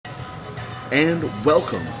and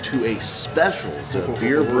welcome to a special to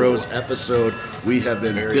Beer Bros episode. We have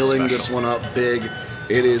been billing this one up big.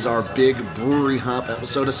 It is our big brewery hop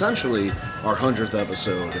episode, essentially our 100th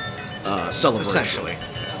episode celebration. Essentially,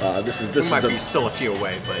 this might be still a few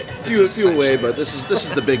away, but few away. But this is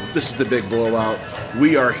the big blowout.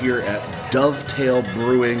 We are here at Dovetail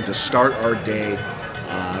Brewing to start our day.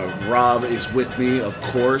 Rob is with me, of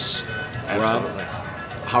course. Absolutely. Rob,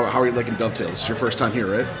 how are you liking Dovetail? It's your first time here,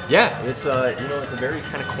 right? Yeah, it's it's a very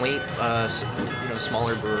kind of quaint,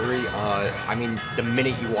 smaller brewery. I mean, the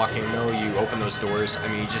minute you walk in, though, you open those doors. I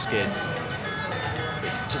mean, you just get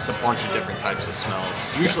just a bunch of different types of smells.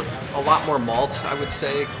 Usually, a lot more malt, I would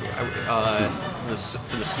say,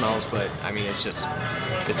 for the smells. But I mean, it's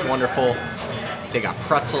wonderful. They got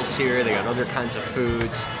pretzels here. They got other kinds of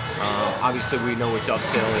foods. Obviously, we know with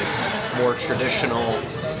Dovetail, it's more traditional.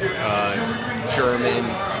 German,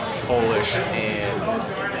 Polish, and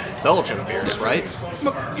Belgian beers, right?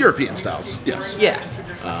 European styles, yes. Yeah.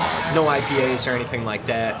 No IPAs or anything like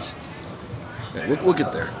that. Yeah, we'll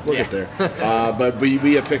get there. We'll get there. But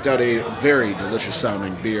we have picked out a very delicious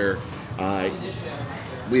sounding beer.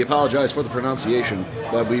 We apologize for the pronunciation,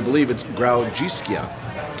 but we believe it's Grodziskia.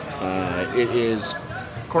 It is...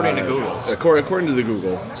 According to Google. According to the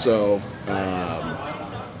Google. So...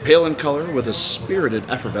 pale in color with a spirited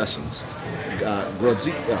effervescence.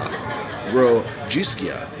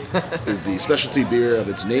 Grodziskia is the specialty beer of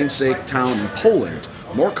its namesake town in Poland.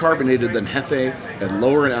 More carbonated than Hefe and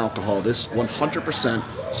lower in alcohol, this 100%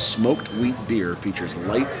 smoked wheat beer features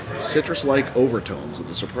light, citrus-like overtones with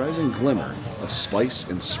a surprising glimmer of spice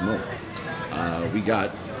and smoke.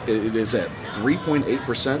 It is at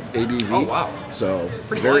 3.8% ABV. Oh, wow. So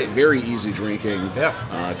pretty very, light. very easy drinking.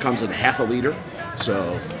 Yeah. It comes in half a liter.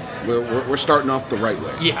 So we're starting off the right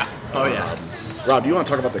way. Yeah. Oh, yeah. Rob, do you want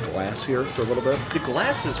to talk about the glass here for a little bit? The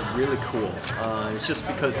glass is really cool. It's just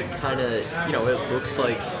because it kind of, it looks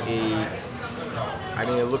like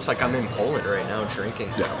it looks like I'm in Poland right now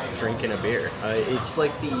drinking a beer. It's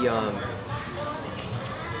like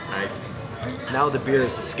now the beer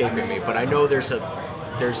is escaping me, but I know there's a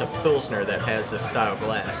Pilsner that has this style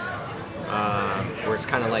glass where it's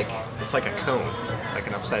kind of like, it's like a cone, like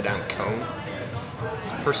an upside down cone,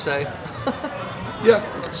 per se. Yeah,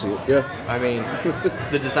 I can see it, yeah. I mean,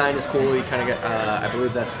 the design is cool. You kind of get, I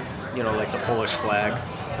believe that's, like the Polish flag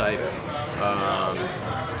type.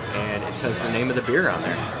 And it says the name of the beer on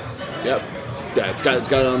there. Yep. Yeah, it's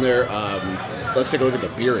got it on there. Let's take a look at the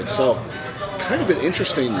beer itself. Kind of an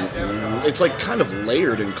interesting, it's like kind of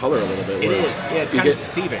layered in color a little bit. It is. Yeah, it's kind of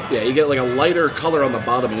deceiving. Yeah, you get like a lighter color on the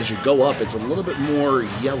bottom, and as you go up, it's a little bit more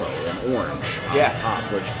yellow and orange on the top,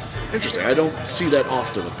 which... Interesting. I don't see that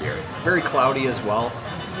often with beer. Very cloudy as well.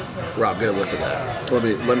 Rob, get a whiff of that. Let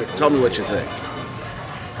me tell me what you think.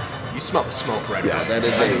 You smell the smoke right Yeah, away. that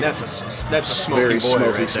is. That's a smoky very boy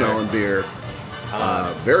smoky right smelling beer.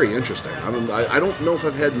 Very interesting. I don't know if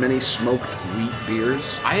I've had many smoked wheat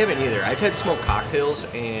beers. I haven't either. I've had smoked cocktails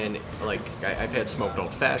and I've had smoked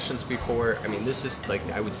old fashions before. I mean, this is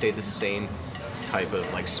I would say the same type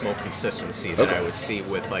of smoke consistency that I would see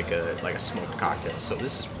with like a smoked cocktail. So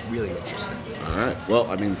this is really interesting. All right. Well,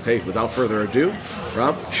 I mean, hey, without further ado,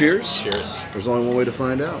 Rob, cheers. Cheers. There's only one way to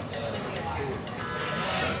find out.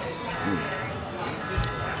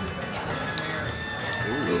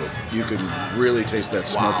 Ooh. You can really taste that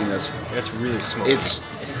smokiness. Wow. That's really smoky. It's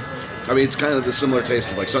kind of the similar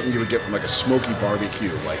taste of something you would get from a smoky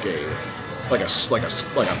barbecue, like a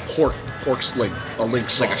pork like a link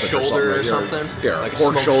sausage like a shoulder or something. Yeah, like a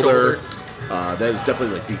pork shoulder. shoulder. That is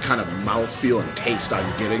definitely the kind of mouthfeel and taste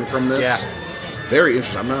I'm getting from this. Yeah. Very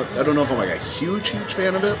interesting. I don't know if I'm a huge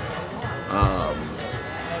fan of it.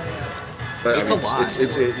 But it's a lot.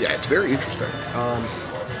 It's very interesting.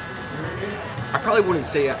 I probably wouldn't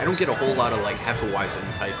say I don't get a whole lot of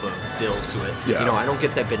Hefeweizen type of build to it. Yeah. I don't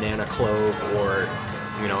get that banana clove or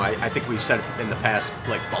I think we've said in the past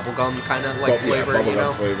bubblegum kind of flavor. Yeah,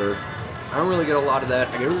 bubblegum flavor. I don't really get a lot of that.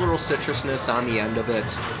 I get a little citrusness on the end of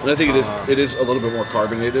it. And I think it is a little bit more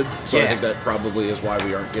carbonated, so yeah. I think that probably is why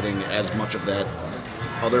we aren't getting as much of that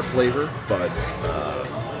other flavor. But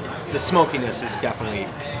the smokiness is definitely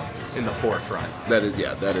in the forefront. That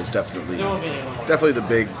is definitely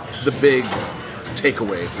the big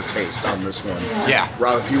takeaway for taste on this one. Yeah.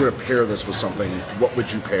 Rob, if you were to pair this with something, what would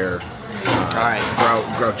you pair? All right.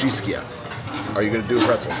 Grodziskia. Are you going to do a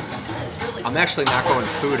pretzel? I'm actually not going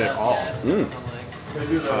food at all.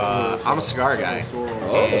 I'm a cigar guy,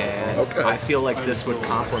 and okay. I feel like this would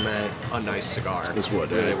complement a nice cigar. This would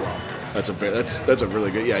really well. That's a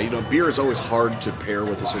really good. Yeah, beer is always hard to pair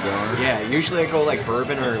with a cigar. Yeah, usually I go like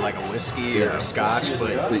bourbon or like a whiskey or scotch,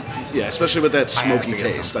 but Yeah, especially with that smoky to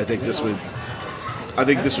get taste. some. I think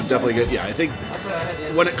this would definitely get. Yeah, I think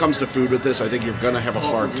when it comes to food with this, I think you're gonna have a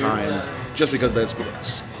hard time just because of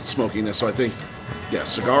that smokiness. So I think, yeah,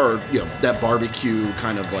 cigar, that barbecue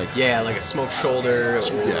kind of like. yeah, like a smoked shoulder.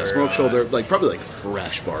 Yeah, smoked shoulder, like probably like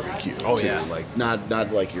fresh barbecue. Oh, too. yeah. Like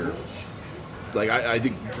not like your. Like I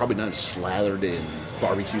think probably not slathered in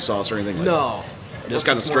barbecue sauce or anything. Like No. Just This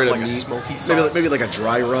kind of is more straight up like a meat. smoky sauce. Maybe like a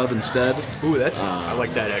dry rub instead. Ooh, I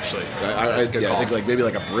like that actually. That's a good I call. think like maybe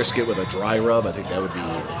like a brisket with a dry rub. I think that would be.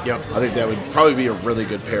 Yep. I think that would probably be a really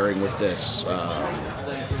good pairing with this.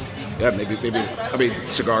 Yeah, maybe. I mean,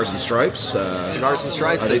 Cigars and Stripes. Cigars and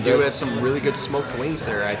Stripes, I they think do that- have some really good smoked wings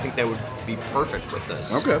there. I think that would be perfect with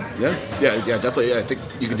this. Okay. Yeah. Definitely. I think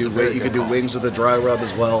you could That's a do very you could good do call. wings with a dry rub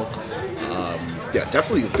as well. Yeah,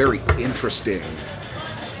 definitely a very interesting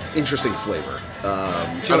flavor.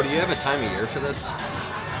 Joe, do you have a time of year for this?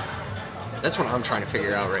 That's what I'm trying to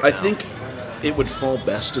figure out right I now. think it would fall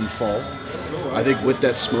best in fall. I think with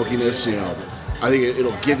that smokiness, I think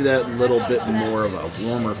it'll give you that little bit more of a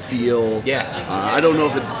warmer feel. Yeah. I don't know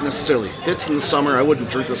if it necessarily fits in the summer. I wouldn't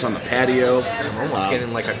drink this on the patio. I'm almost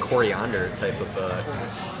getting like a coriander type of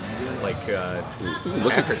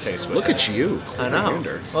aftertaste with Look it. at you. I know.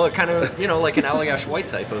 Coriander. Well, it kind of, like an Allagash White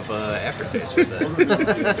type of aftertaste with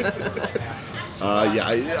it. Yeah,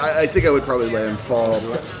 I think I would probably land fall.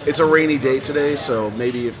 It's a rainy day today, so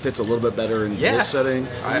maybe it fits a little bit better in Yeah. this setting.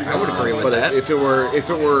 I would agree with but that. if it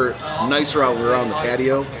were nicer out around the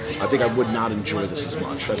patio, I think I would not enjoy this as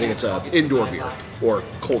much. I think it's a indoor beer or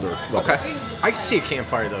colder weather. Okay. I can see a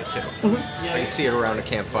campfire though too. I can see it around a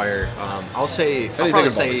campfire. I'll Anything probably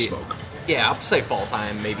involving say smoke. Yeah, I'll say fall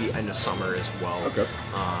time, maybe end of summer as well. Okay.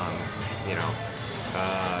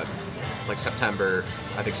 Like September.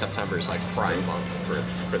 I think September is like prime month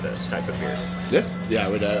for this type of beer. Yeah, I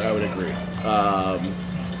would agree.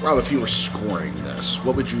 Rob, if you were scoring this,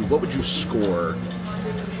 what would you score?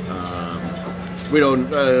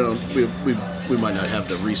 We might not have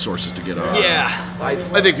the resources to get our. Yeah,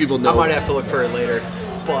 I think people know. I might have to look for it later,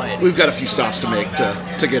 but We've got a few stops to make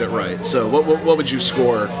to get it right. So what would you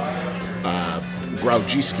score?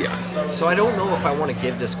 Graudziskia. So I don't know if I want to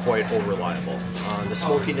give this quite over reliable. The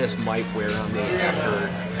smokiness might wear on me after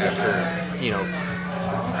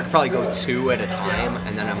I could probably go 2 at a time,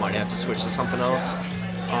 and then I might have to switch to something else.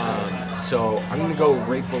 So I'm gonna go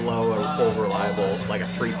right below over reliable, like a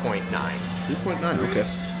 3.9. 3.9. Okay.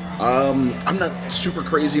 I'm not super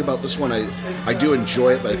crazy about this one. I do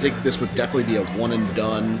enjoy it, but I think this would definitely be a one and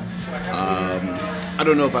done. I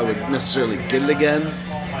don't know if I would necessarily get it again.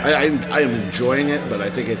 I am enjoying it, but I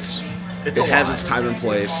think it has its time and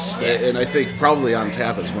place, Yeah. and I think probably on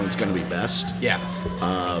tap is when it's going to be best. Yeah.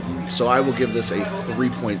 So I will give this a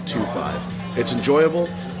 3.25. It's enjoyable,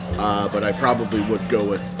 but I probably would go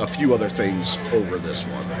with a few other things over this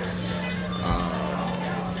one.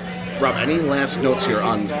 Rob, any last notes here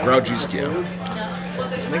on Graudziskia?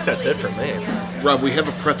 I think that's it for me. Rob, we have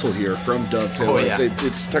a pretzel here from Dovetail. Oh, yeah.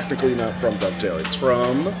 It's technically not from Dovetail. It's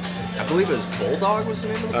from I believe it was Bulldog was the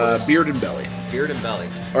name of the place? Beard and Belly. Beard and Belly.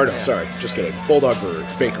 Or no, Yeah. sorry, just kidding. Bulldog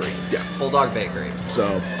Bakery. Yeah. Bulldog Bakery. So,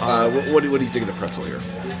 what do you think of the pretzel here?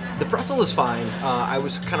 The pretzel is fine. I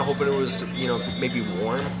was kind of hoping it was, maybe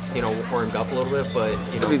warm, warmed up a little bit, but,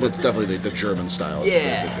 I think that's definitely the German style. Yeah.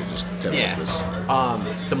 I think they just have Yeah.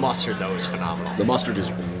 this. The mustard, though, is phenomenal. The mustard is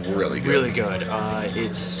really good. Really good.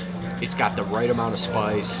 It's got the right amount of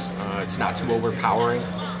spice. It's not too overpowering,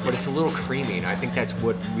 but it's a little creamy, and I think that's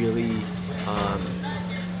what really,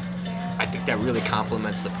 really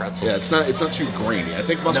complements the pretzel. Yeah, it's not too grainy. I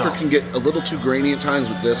think mustard No. can get a little too grainy at times,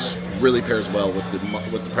 but this really pairs well with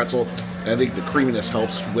the pretzel. And I think the creaminess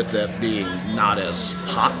helps with that being not as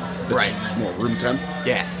hot. It's Right. more room temp.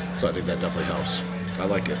 Yeah. So I think that definitely helps. I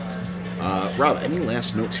like it. Rob, any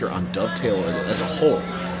last notes here on Dovetail as a whole?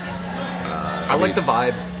 I like the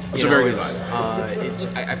vibe. It's a very good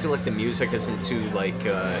I feel like the music isn't too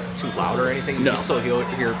loud or anything. You No. can still hear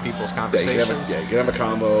people's Yeah, you conversations. can have a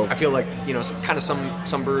combo. I feel like kind of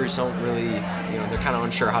some breweries don't really they're kind of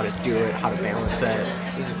unsure how to do it, how to balance that.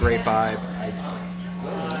 This is a great vibe.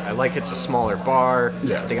 I like it's a smaller bar.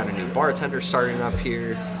 Yeah. They got a new bartender starting up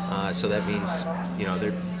here, so that means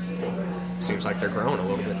they're seems like they're growing a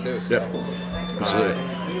little bit too. So, Yep. Absolutely.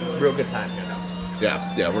 real good time.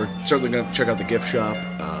 Yeah, we're certainly going to check out the gift shop.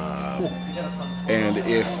 And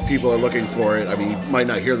if people are looking for it, I mean, you might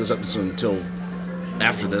not hear this episode until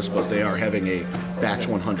after this, but they are having a batch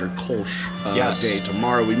 100 Kolsch Yes. day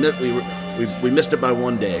tomorrow. We missed it by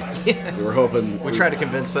one day. We were hoping We tried to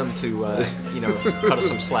convince them to, cut us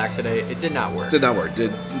some slack today. It did not work. Did not work.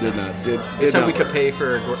 Did They did said not we could work. pay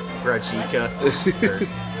for Grajika.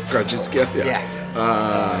 Grudgeska. Yeah.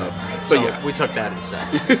 But So yeah, we took that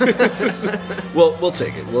instead. we'll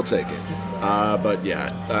take it. We'll take it. But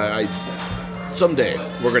yeah, someday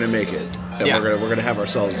we're gonna make it, and Yeah. we're gonna have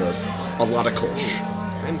ourselves a lot of Kolsch.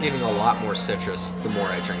 I'm getting a lot more citrus the more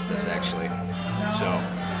I drink this, actually. So,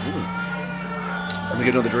 Let me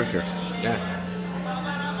get another drink here. yeah.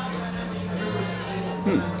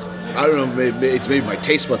 I don't know, it's maybe my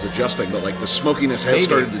taste buds adjusting, but like the smokiness has Maybe.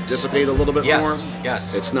 started to dissipate a little bit Yes, more.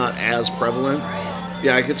 yes. It's not as prevalent.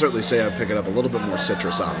 Yeah, I could certainly say I'm picking up a little bit more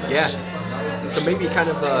citrus on this. Yeah. So maybe kind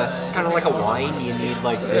of like a wine, you need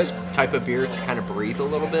like this type of beer to kind of breathe a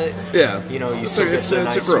little bit. Yeah. You know, you It's still a- get it's the a-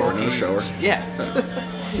 nice it's a grower, no smokiness. shower.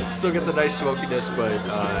 Yeah. Still get the nice smokiness, but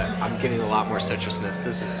I'm getting a lot more citrusness.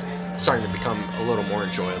 This is starting to become a little more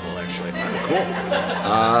enjoyable, actually. Cool.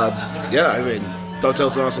 Yeah, I mean,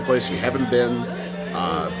 Dovetail's an awesome place. If you haven't been,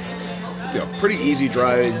 pretty easy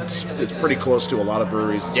drive. It's pretty close to a lot of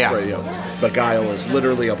breweries. It's Yeah. Pretty, Beguile is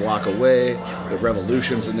literally a block away. The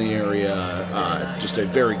Revolution's in the area. Just a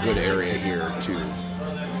very good area here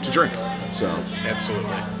to drink. So, Absolutely.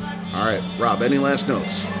 all right, Rob, any last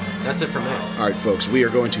notes? That's it for me. All right, folks, we are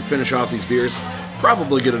going to finish off these beers.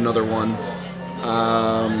 Probably get another one.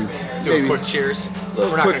 Do a quick cheers. We're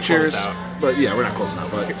not quick going to cheers. close out. But yeah, we're not closing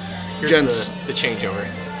out. But Here's gents, the changeover.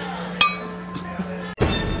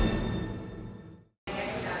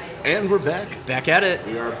 and we're back. Back at it.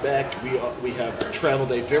 We are back. We have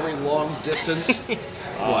traveled a very long distance.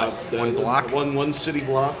 What, one block? One city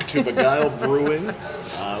block to Beguile Brewing.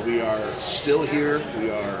 We are still here.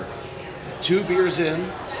 We are 2 beers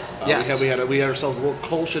in. Yes. We had ourselves a little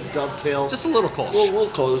Kolsch at Dovetail. Just a little Kolsch. little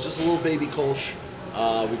Kolsch, just a little baby Kolsch.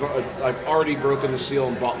 I've already broken the seal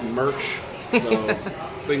and bought merch, so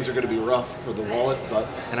things are going to be rough for the wallet. But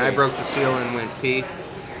And I broke the seal and went pee.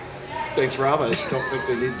 Thanks, Rob. I don't think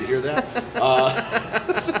they needed to hear that.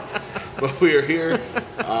 But we are here.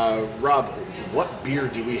 Rob, what beer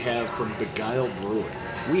do we have from Beguile Brewing?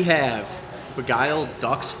 We have Beguile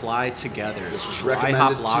Ducks Fly Together. This was Dry recommended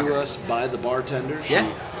hop lager. to us by the bartender.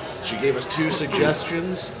 Yeah. She gave us 2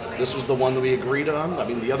 suggestions. This was the one that we agreed on. I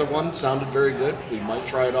mean, the other one sounded very good. We might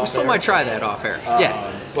try it off We still air. might try that off air.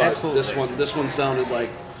 Yeah, But absolutely. this one sounded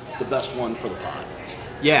like the best one for the pod.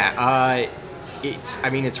 Yeah,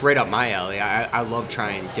 it's right up my alley. I love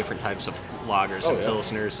trying different types of lagers and yeah.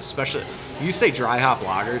 pilsners, especially. You say dry hop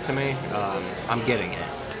lager to me, I'm getting it.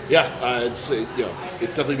 Yeah, it's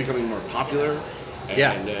definitely becoming more popular. And,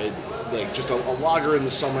 Yeah. like just a lager in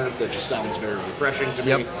the summer that just sounds very refreshing to me.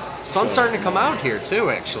 Yep. Sun's So- starting to come out here too,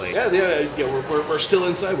 actually. Yeah, we're still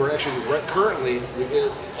inside. We're actually currently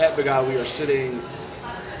at Beguile. We are sitting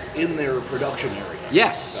in their production area.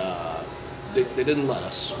 Yes. They didn't let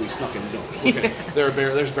us. We snuck in. No, okay.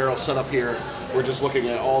 There's barrels set up here. We're just looking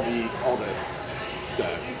at all the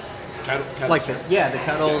kettle, like the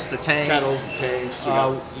kettles, the tanks. kettles, the tanks. We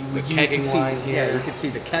got the you kegging can see, line here. Yeah, you can see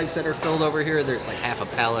the kegs that are filled over here. There's like half a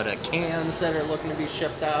pallet of cans that are looking to be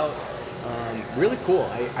shipped out. Really cool.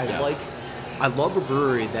 Yeah. I love a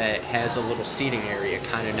brewery that has a little seating area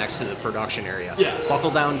kind of next to the production area. Yeah.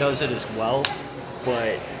 Buckle Down does it as well,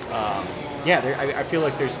 but I feel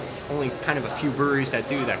like there's only kind of a few breweries that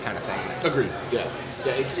do that kind of thing. Agreed. Yeah.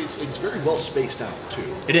 Yeah, it's very well spaced out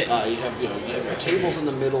too. It is. You have your tables in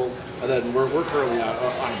the middle, and then we're currently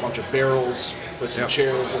on a bunch of barrels with some Yep.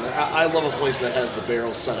 chairs. And I love a place that has the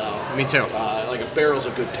barrels set out. Me too. Like a barrel's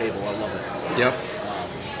a good table. I love it. Yep.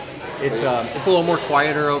 It's a little more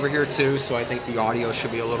quieter over here too, so I think the audio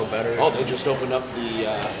should be a little better. Oh, they just opened up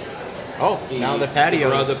Now the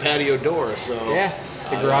patio. the patio door. So Yeah,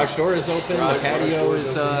 the garage door is open. Garage The patio door is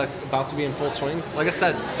is open. about to be in full swing. Like I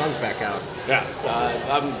said, the sun's back out. yeah,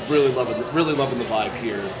 I'm really loving the vibe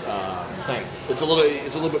here. Same. It's a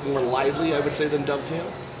little bit more lively, I would say, than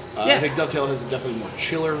Dovetail. Yeah. I think Dovetail has a definitely more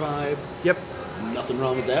chiller vibe. Yep. Nothing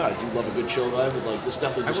wrong with that. I do love a good chill vibe, but like this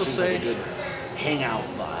definitely I just will seems like say- a good hangout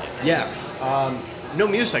vibe. Yes. No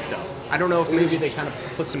music though. I don't know if maybe Music. they kind of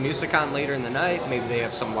put some music on later in the night. Maybe they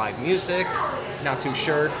have some live music. Not too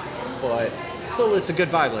sure, but still, it's a good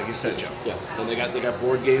vibe, like you said, Joe. Yeah, and they got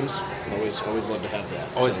board games. Always love to have that.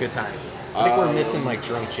 Always a So, good time. I think we're missing like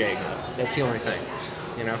Drunk Jay. That's the only thing.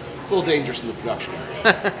 You know. It's a little dangerous in the production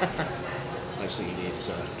area. I see he needs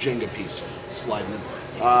a Jenga piece sliding in.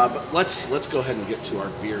 But let's go ahead and get to our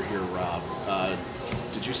beer here, Rob.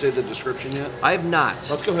 Did you say the description yet? I have not.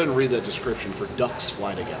 Let's go ahead and read that description for Ducks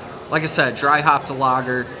Fly Together. Like I said, dry hopped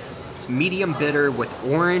lager. It's medium bitter with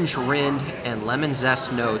orange, rind, and lemon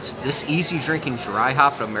zest notes. This easy drinking dry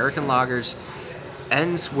hopped American lagers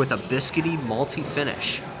ends with a biscuity, malty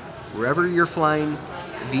finish. Wherever you're flying,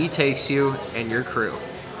 V takes you and your crew.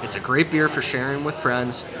 It's a great beer for sharing with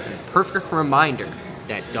friends and a perfect reminder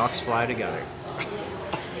that ducks fly together.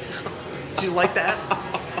 Did you like that?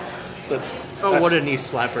 That's What a knee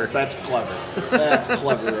slapper. That's clever. That's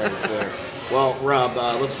clever right there. Well, Rob,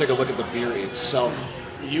 let's take a look at the beer itself.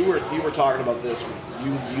 You were talking about this.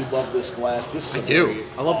 You love this glass. This is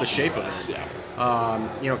I love the shape of it. Yeah.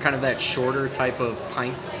 Kind of that shorter type of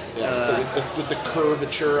pint. Yeah, with the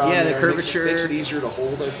curvature on there. Yeah, the curvature. Makes it easier to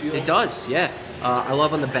hold, I feel. It does, yeah. I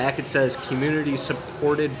love on the back it says Community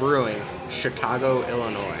Supported Brewing, Chicago,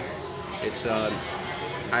 Illinois. It's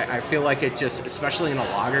I feel like it just, especially in a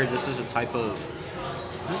lager, this is a type of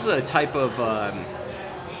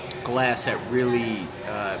glass that really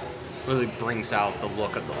brings out the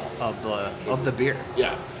look of the beer.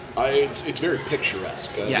 Yeah, it's very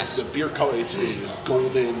picturesque. Yes. The beer color, it is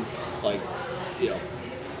golden. Like,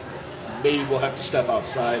 maybe we'll have to step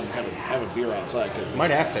outside and have a beer outside because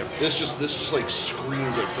Might have to. This just like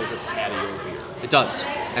screams a perfect patio beer. It does,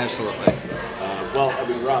 absolutely. Well, I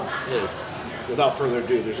mean, Rob, hey, without further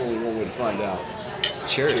ado, there's only one way to find out.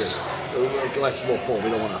 Cheers. Our glass is a little full. We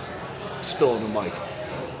don't want to spill on the mic.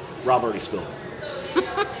 Rob already spilled.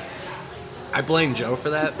 I blame Joe for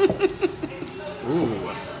that. Ooh.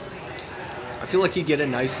 I feel like you get a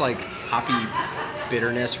nice, hoppy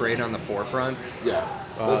bitterness right on the forefront. Yeah.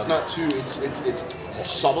 Well, it's not too. It's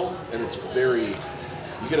subtle and it's very.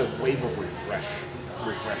 You get a wave of refreshment.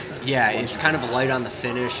 Yeah, it's kind of light on the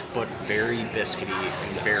finish, but very biscuity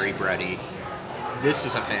and very bready. This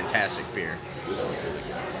is a fantastic beer. This is really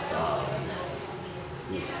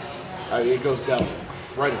good. It goes down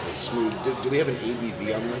incredibly smooth. Do we have an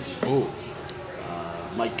ABV on this? Ooh.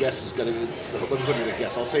 My guess is going to be. Let me put it a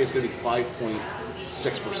guess. I'll say it's going to be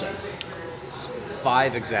 5.6%. It's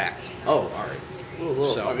 5 exact. Oh, all right.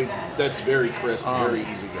 So, I mean, that's very crisp, very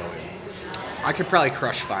easygoing. I could probably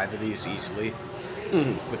crush 5 of these easily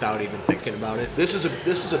without even thinking about it. This is a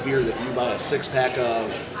beer that you buy a 6-pack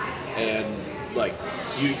of, and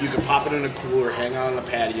you can pop it in a cooler, hang out on a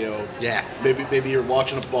patio. Yeah. Maybe you're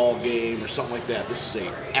watching a ball game or something like that. This is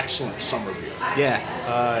an excellent summer beer. Yeah.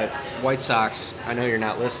 White Sox. I know you're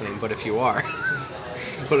not listening, but if you are,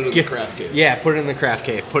 put it in the craft cave. Yeah, put it in the craft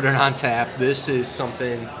cave. Put it on tap. This is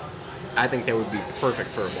something I think that would be perfect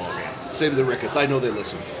for a ball game. Same to the Ricketts. I know they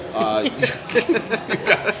listen. You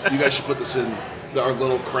guys should put this in our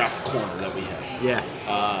little craft corner that we have.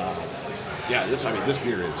 Yeah. This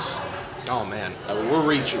beer is. Oh man. We're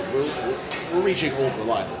reaching old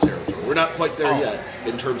reliable territory. We're not quite there yet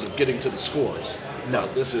in terms of getting to the scores. No.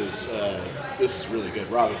 But this is really good.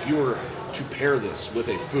 Rob, if you were to pair this with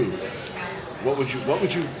a food, what would you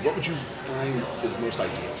find is most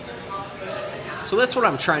ideal? So that's what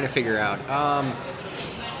I'm trying to figure out.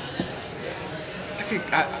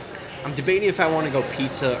 I'm debating if I want to go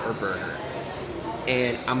pizza or burger.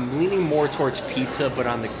 And I'm leaning more towards pizza, but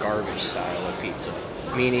on the garbage style of pizza.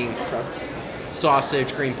 Meaning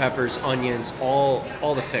sausage, green peppers, onions, all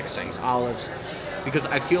the fixings, olives. Because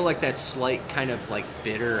I feel like that slight kind of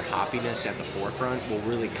bitter hoppiness at the forefront will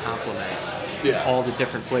really complement all the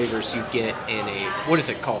different flavors you get in a, what is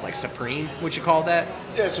it called, Supreme? Would you call that?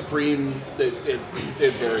 Yeah, Supreme,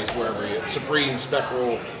 it varies wherever you, Supreme,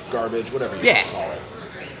 Spectral, garbage, whatever you call it.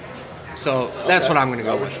 So that's what I'm going to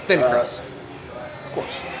go with, thin crust. Of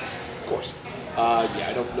course.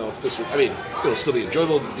 I don't know if this would, it'll still be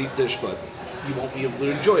enjoyable, the deep dish, but you won't be able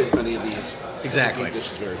to enjoy as many of these. Exactly. The deep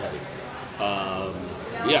dish is very heavy.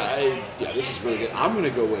 This is really good. I'm going to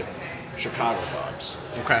go with Chicago dogs.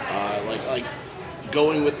 Okay.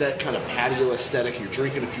 Going with that kind of patio aesthetic. You're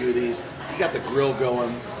drinking a few of these. You got the grill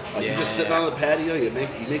going. You're just sitting on the patio. You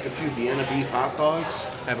make a few Vienna beef hot dogs.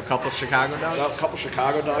 Have a couple Chicago dogs. A couple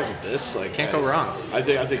Chicago dogs with this. Can't go wrong. I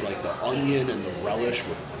think the onion and the relish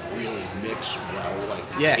would really mix well,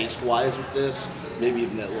 taste-wise with this. Maybe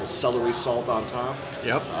even that little celery salt on top.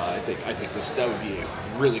 Yep. I think that would be a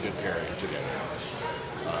really good pairing together.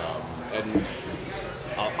 And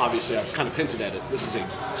obviously, I've kind of hinted at it. This is a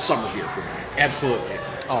summer beer for me. Absolutely.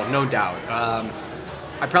 Oh, no doubt.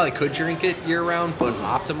 I probably could drink it year-round, but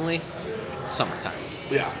optimally, summertime.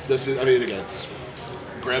 Yeah. This is. Again,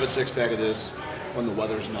 grab a 6-pack of this when the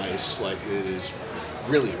weather's nice. It is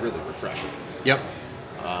really, really refreshing. Yep.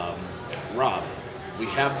 Rob, we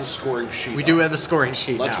have the scoring sheet. We do have the scoring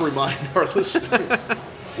sheet. Let's now. remind our listeners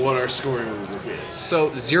what our scoring rubric is.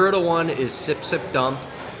 So 0 to 1 is sip, sip, dump.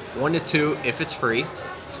 1 to 2 if it's free.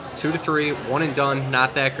 2 to 3, one and done,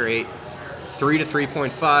 not that great. 3 to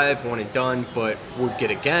 3.5, one and done, but would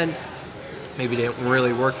get again. Maybe didn't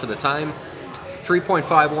really work for the time.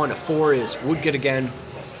 3.51 to 4 is would get again,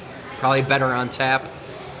 probably better on tap.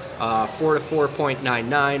 4 to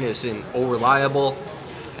 4.99 is an reliable,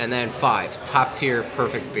 and then 5 top tier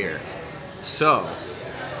perfect beer. So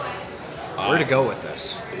where to go with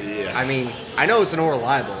this? Yeah. I mean, I know it's an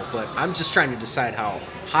reliable, but I'm just trying to decide how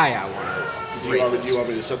high I want to Do rate you this. want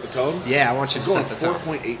me to set the tone? Yeah, I want you to I'm going set the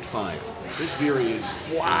tone. 4.85. This beer is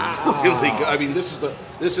really good. I mean, this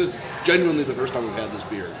is genuinely the first time we've had this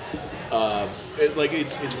beer.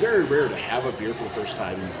 It's very rare to have a beer for the first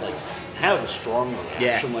time and like have a strong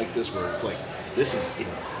reaction like this, where it's like this is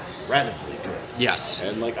incredibly good. Yes.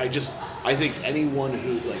 And like I think anyone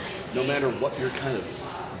who like no matter what your kind of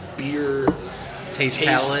beer Taste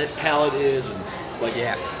palate palette. is, and like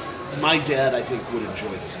Yeah. my dad I think would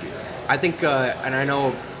enjoy this beer. I think, and I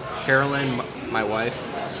know Carolyn, my wife,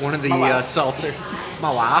 one of the seltzers,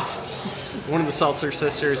 my wife, one of the seltzer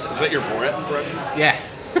sisters. Is that your Borat impression? Yeah.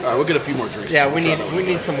 All right, we'll get a few more drinks. Yeah, We'll we try that one need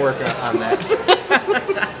again. some work on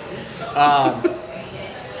that.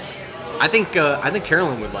 I think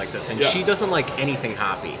Carolyn would like this, and Yeah. she doesn't like anything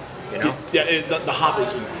hoppy. You know, Yeah, the hop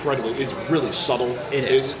is incredibly. It's really subtle. It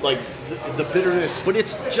is. It's like the bitterness. but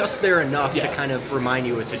it's just there enough to Yeah. kind of remind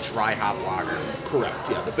you it's a dry hop lager. Correct.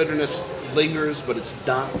 Yeah, the bitterness lingers, but it's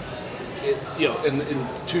not. And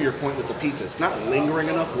to your point with the pizza, it's not lingering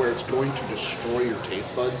enough where it's going to destroy your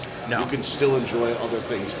taste buds. No. You can still enjoy other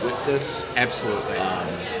things with this. Absolutely.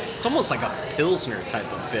 It's almost like a Pilsner type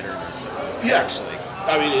of bitterness. Actually.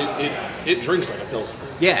 I mean, it drinks like a Pilsner.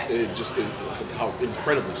 Yeah. How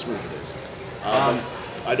incredibly smooth it is.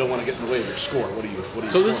 I don't want to get in the way of your score. What do you?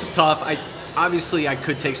 So this is tough. I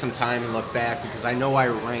could take some time and look back because I know I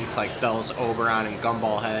ranked like Bell's Oberon and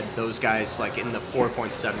Gumball Head, those guys like in the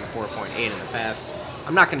 4.7, 4.8 in the past.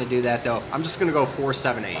 I'm not going to do that though. I'm just going to go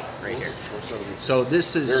 4.78 right here. 4.78. So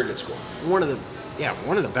this is Very good score. one of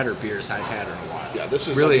the better beers I've had in a while. Yeah, this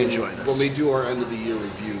is really I mean, enjoy this. When we do our end of the year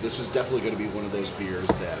review, this is definitely going to be one of those beers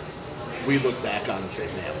that we look back on and say,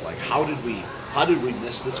 man, like how did we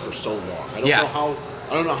miss this for so long?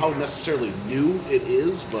 I don't know how necessarily new it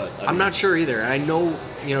is, but I'm not sure either. And I know,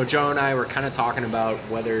 Joe and I were kind of talking about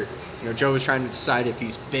whether, Joe was trying to decide if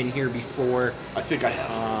he's been here before. I think I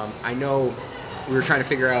have. I know we were trying to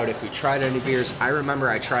figure out if we tried any beers. I remember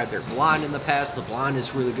I tried their blonde in the past. The blonde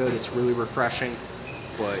is really good. It's really refreshing.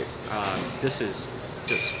 But this is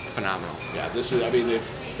just phenomenal. Yeah, this is. I mean,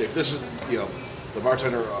 if this is the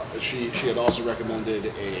bartender, she had also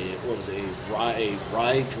recommended a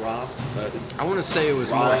rye drop. I want to say it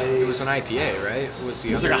was Rye- it was an IPA, right? It was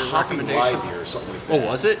It was like a hoppy rye recommendation. beer or something like Oh, that.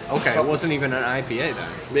 was it? Okay, it Something- wasn't even an IPA then.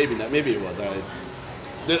 Maybe not. Maybe it was.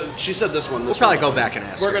 She said this one. We'll probably go back and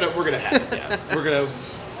ask We're her. gonna have it. Yeah, we're gonna.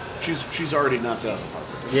 She's already knocked it out of the park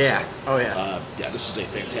with this. Yeah. Oh yeah. Yeah, this is a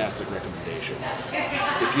fantastic recommendation.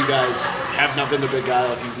 If you guys have not been to Big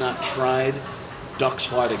Isle, if you've not tried Ducks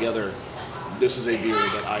Fly Together, this is a beer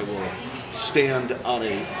that I will stand on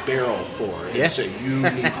a barrel for and Yeah. say you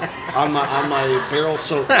need on my barrel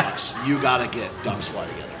soapbox. You gotta get Ducks Fly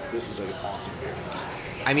Together. This is an awesome beer.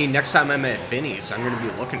 I mean, next time I'm at Binny's, I'm going to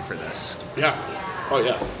be looking for this. Yeah. Oh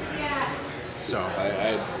yeah. So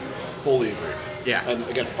I fully agree. Yeah. And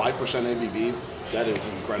again, 5% ABV. That is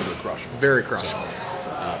incredibly crushable. very crushable.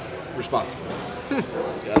 Responsible.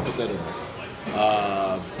 Gotta put that in there.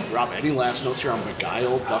 Rob, any last notes here on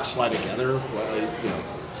Beguile, Ducks Fly Together? Well,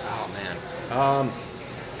 Oh man.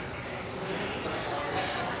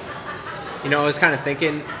 I was kind of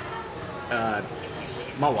thinking,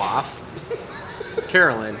 my wife,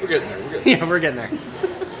 Carolyn. we're getting there. We're getting there. Yeah, we're getting there.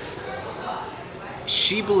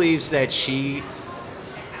 She believes that she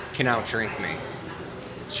can outdrink me.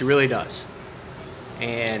 She really does.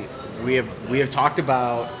 And we have talked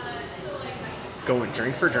about going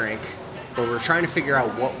drink for drink, but we're trying to figure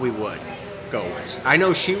out what we would go with. I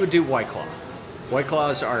know she would do White Claw. White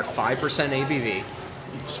Claws are 5% ABV.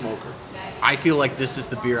 Smoker. I feel like this is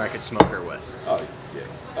the beer I could smoke her with. Oh, yeah.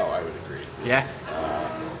 Oh, I would agree. Yeah?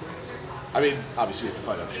 I mean, obviously you have to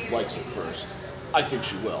find out if she likes it first. I think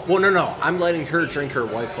she will. Well, no. I'm letting her drink her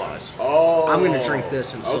White Claws. Oh. I'm going to drink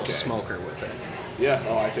this and okay. smoke her with it. Yeah.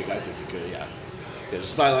 Oh, I think you could. Yeah. Yeah.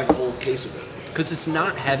 Just buy like a whole case of it. Because it's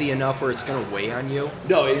not heavy enough where it's going to weigh on you.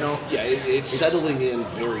 No, you it's know? it's settling in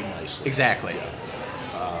very nicely. Exactly.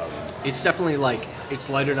 It's definitely like, it's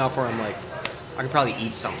light enough where I'm like, I could probably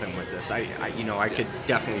eat something with this. I could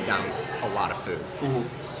definitely down a lot of food.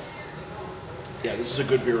 Yeah, this is a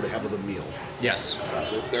good beer to have with a meal. Yes.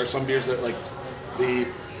 There are some beers that, like the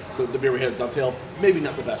beer we had at Dovetail, maybe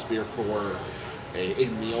not the best beer for a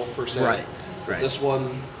meal per se. Right. But Right. this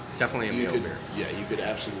one, Definitely a meal beer. Yeah, you could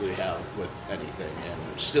absolutely have with anything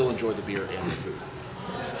and still enjoy the beer and the food.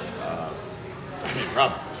 I mean,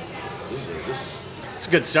 Rob, It's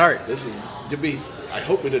a good start. did we? I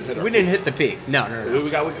hope we didn't hit our. We didn't hit the peak. No. We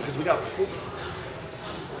got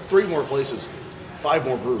 3 more places, 5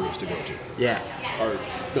 more breweries to go to. Yeah. Or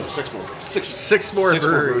no, 6 more. Six more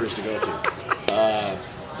breweries to go to.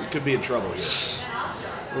 We could be in trouble here.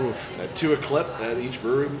 Oof. 2 a clip at each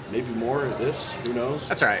brewery, maybe more at this. Who knows?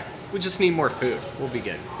 That's all right. We just need more food. We'll be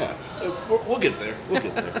good. Yeah, we'll get there. We'll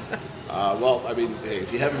get there. Well, I mean, hey,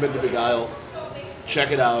 if you haven't been to Big Isle,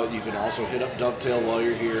 check it out. You can also hit up Dovetail while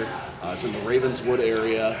you're here. It's in the Ravenswood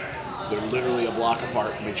area. They're literally a block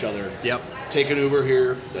apart from each other. Yep. Take an Uber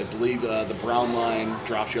here. I believe the Brown Line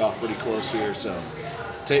drops you off pretty close here. So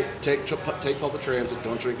take public transit.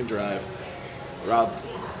 Don't drink and drive. Rob,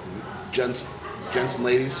 gents and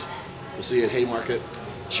ladies, we'll see you at Haymarket.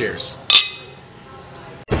 Cheers.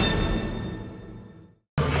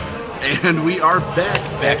 And we are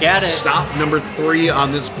Back at it. Stop number 3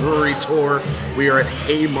 on this brewery tour. We are at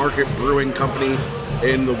Haymarket Brewing Company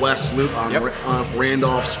in the West Loop on off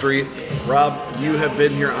Randolph Street. Rob, you have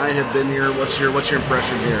been here. I have been here. What's your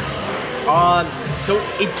impression here? So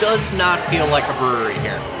it does not feel like a brewery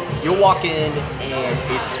here. You'll walk in and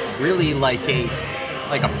it's really like a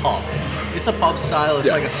pub. It's a pub style.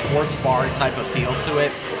 It's like a sports bar type of feel to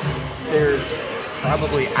it. There's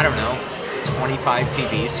probably, I don't know, 25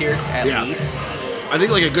 TVs here at least. I think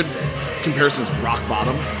like a good comparison is Rock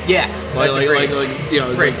Bottom. Yeah, that's a great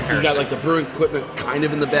comparison. You got like the brewing equipment kind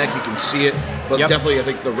of in the back. You can see it, but definitely I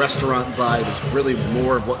think the restaurant vibe is really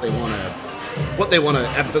more of what they want to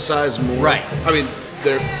emphasize more. Right. I mean,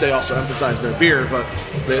 they also emphasize their beer, but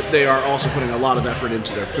they are also putting a lot of effort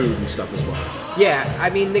into their food and stuff as well. Yeah, I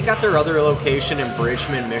mean, they got their other location in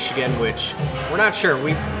Bridgman, Michigan, which we're not sure.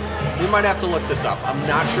 We might have to look this up. I'm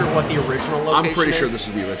not sure what the original location is. I'm pretty sure this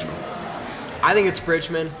is the original. I think it's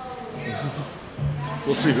Bridgman.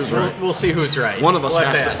 We'll see who's right. We'll see who's right. One of us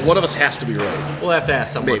has to be right. We'll have to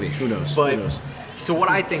ask someone. Maybe. Who knows? But, Who knows? So what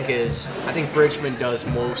I think Bridgman does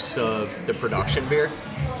most of the production beer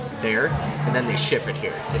there, and then they ship it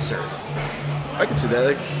here to serve. I can see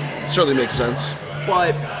that. It certainly makes sense.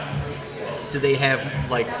 But do they have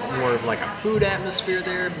like more of like a food atmosphere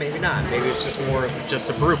there? Maybe not. Maybe it's just more of just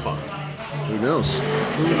a brew pub. Who knows?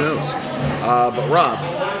 Who knows? But Rob,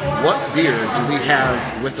 what beer do we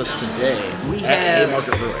have with us today at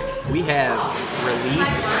Haymarket Brewing? We have Relief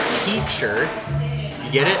Peacher.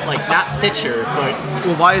 You get it? Like not pitcher, but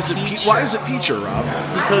well, why is it Peacher. Why is it Peacher, Rob?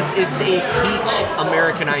 Because it's a peach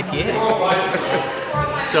American IPA.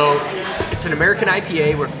 So it's an American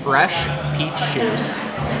IPA with fresh peach juice,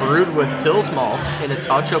 brewed with Pils malt and a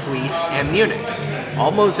touch of wheat and Munich,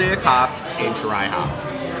 all mosaic hopped and dry hopped.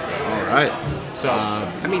 All right. So,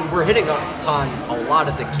 I mean, we're hitting upon a lot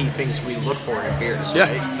of the key things we look for in beers, yeah,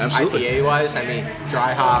 right? Absolutely. IPA-wise, I mean,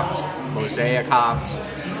 dry hopped, mosaic hopped.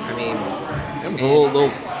 I mean, with a little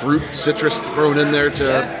fruit, citrus thrown in there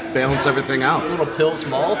to balance everything out. A little Pils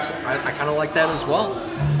malt, I kind of like that as well.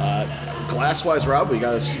 Glass-wise, Rob, we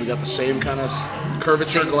got the same kind of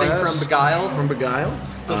curvature same glass thing from Beguile.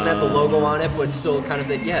 Doesn't have the logo on it, but still kind of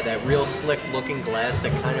that real slick-looking glass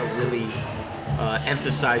that kind of really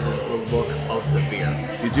emphasizes the look of the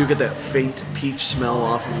beer. You do get that faint peach smell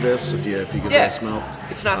off of this if you get that smell.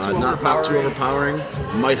 It's not too overpowering. Not too overpowering.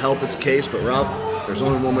 Might help its case, but Rob, there's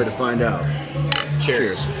only one way to find out.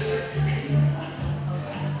 Cheers.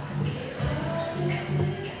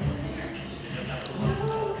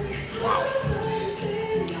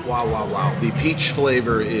 Wow. The peach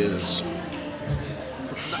flavor is,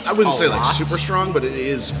 I wouldn't say like super strong, but it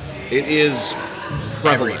is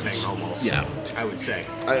prevalent. Everything almost. Yeah. I would say.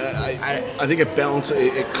 I think it balances.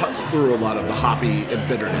 It cuts through a lot of the hoppy and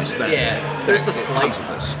bitterness. There's a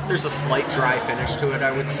slight dry finish to it.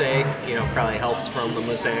 I would say. Probably helped from the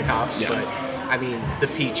mosaic hops, but I mean the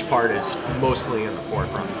peach part is mostly in the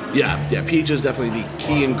forefront. Yeah. Peach is definitely the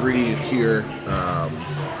key ingredient here.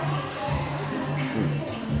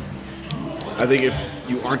 I think if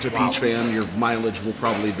you aren't a peach fan, your mileage will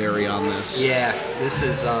probably vary on this. Yeah, this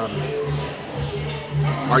is.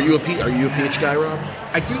 Are you a peach guy, Rob?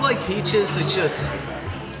 I do like peaches. It's just,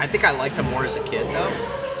 I think I liked them more as a kid, though.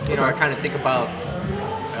 I kind of think about,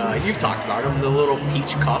 you've talked about them, the little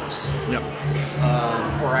peach cups. Yep.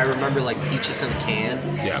 Or I remember like peaches in a can.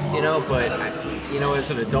 Yeah. But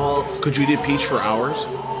as an adult. Could you eat a peach for hours?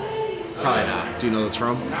 Probably not. Do you know what it's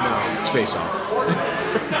from? No. It's Face Off.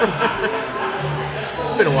 It's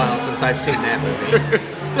been a while since I've seen that movie.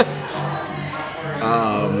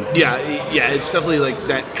 Yeah, it's definitely like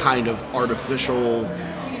that kind of artificial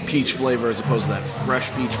peach flavor as opposed to that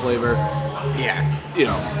fresh peach flavor. Yeah. You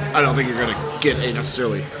know, I don't think you're gonna get a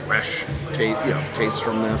necessarily fresh taste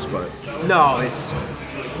from this, but No, it's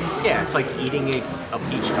like eating a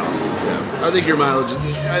peach cup. yeah, I think your mileage.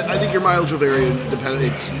 I think your mileage will vary.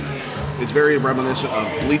 It's very reminiscent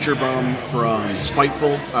of Bleacher Bum from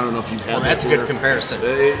Spiteful. I don't know if you've had. Well, that's a beer. good comparison.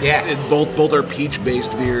 Yeah, both are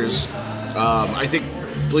peach-based beers. I think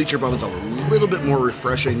Bleacher Bum is a little bit more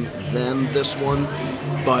refreshing than this one,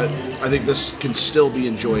 but I think this can still be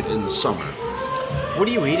enjoyed in the summer. What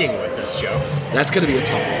are you eating with this, Joe? That's going to be a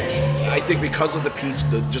tough one. I think because of the peach,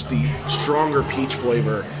 just the stronger peach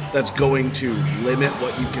flavor, that's going to limit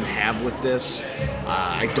what you can have with this.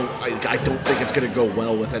 I don't think it's going to go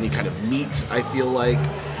well with any kind of meat. I feel like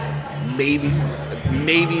maybe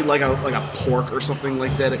like a pork or something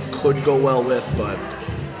like that. It could go well with, but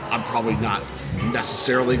I'm probably not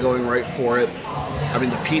necessarily going right for it. I mean,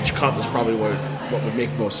 the peach cup is probably what would make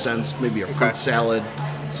most sense. Maybe a fruit salad,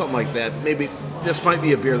 something like that. Maybe this might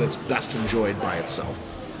be a beer that's best enjoyed by itself.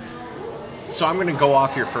 So I'm gonna go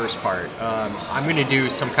off your first part. I'm gonna do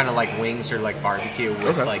some kind of like wings or like barbecue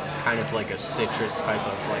with like kind of like a citrus type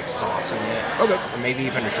of like sauce in it. Okay. Or maybe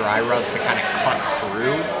even a dry rub to kind of cut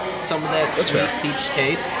through some of that sweet fair. peach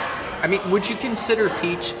taste. I mean, would you consider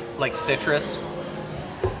peach like citrus?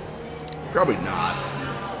 Probably not.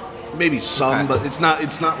 Maybe some, Okay. but it's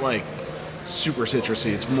not like super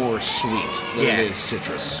citrusy. It's more sweet than it is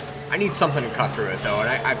citrus. I need something to cut through it though, and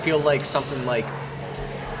I feel like something like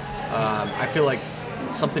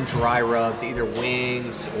something dry rubbed, either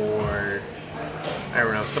wings or I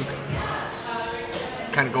don't know, some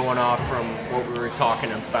kind of going off from what we were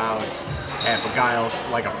talking about at Beguile's,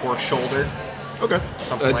 like a pork shoulder, Okay.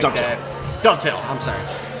 something like dovetail. that. Dovetail. I'm sorry.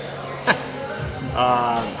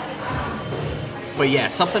 But yeah,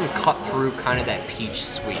 something cut through kind of that peach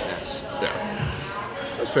sweetness. Yeah.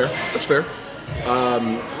 That's fair. That's fair.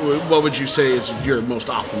 What would you say is your most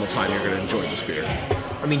optimal time you're going to enjoy this beer?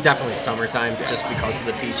 I mean, definitely summertime, just because of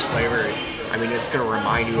the peach flavor. I mean, it's going to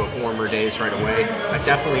remind you of warmer days right away. I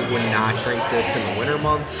definitely would not drink this in the winter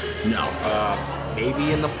months. No.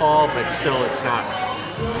 Maybe in the fall, but still, it's not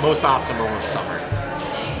most optimal is summer.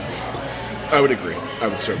 I would agree. I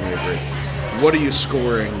would certainly agree. What are you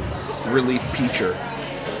scoring Relief Peacher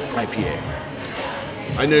IPA?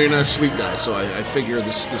 I know you're not a sweet guy, so I figure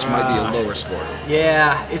this might be a lower score.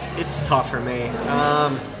 Yeah, it's tough for me.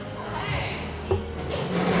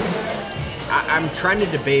 I'm trying to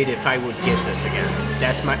debate if I would get this again.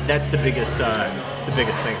 That's the biggest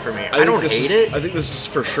thing for me. I don't hate it. I think this is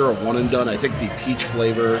for sure a one and done. I think the peach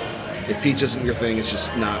flavor, if peach isn't your thing, it's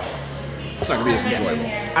just not. It's not gonna be as enjoyable.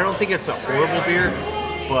 I don't think it's a horrible beer,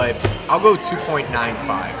 but I'll go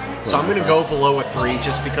 2.95. So I'm gonna go below a 3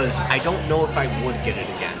 just because I don't know if I would get it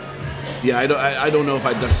again. Yeah, I don't know if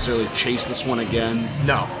I'd necessarily chase this one again.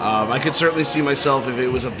 No. I could certainly see myself if it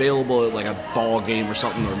was available at like a ball game or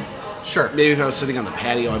something, or Sure. maybe if I was sitting on the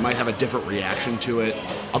patio, I might have a different reaction to it.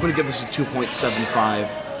 I'm gonna give this a 2.75.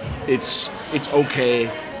 It's okay.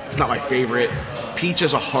 It's not my favorite. Peach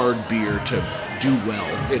is a hard beer to do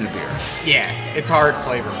well in a beer. Yeah, it's hard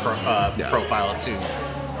flavor profile to,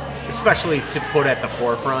 especially to put at the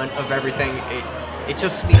forefront of everything. It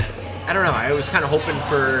just, I don't know. I was kind of hoping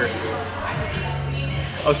for.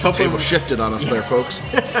 I was hoping. Table shifted on us there, folks.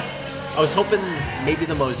 I was hoping maybe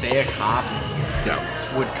the Mosaic hop No,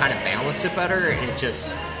 would kind of balance it better, and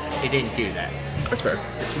it didn't do that. that's fair.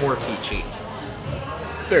 It's more peachy.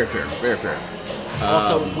 Very fair. Very fair.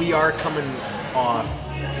 Also, we are coming off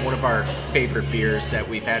one of our favorite beers that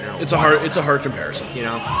we've had in a It's while. a hard comparison. You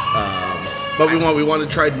know. But we want to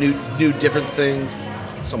try new different things.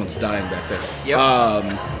 Someone's dying back there.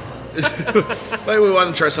 Yep. But we want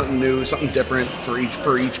to try something new, something different for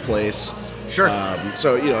each place. Sure.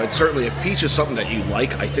 So it's certainly, if peach is something that you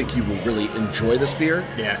like, I think you will really enjoy this beer.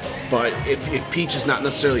 Yeah. But if peach is not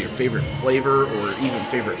necessarily your favorite flavor or even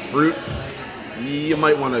favorite fruit, you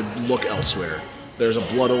might want to look elsewhere. There's a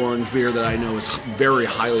blood orange beer that I know is very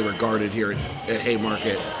highly regarded here at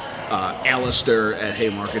Haymarket. Alistair at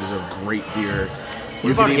Haymarket is a great beer.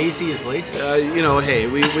 What about Hazy is Lazy? Hey,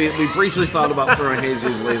 we briefly thought about throwing Hazy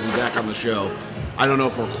is Lazy back on the show. I don't know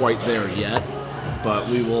if we're quite there yet, but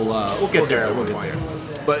we will. We'll get there. We'll get there.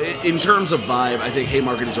 But in terms of vibe, I think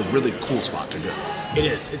Haymarket is a really cool spot to go. It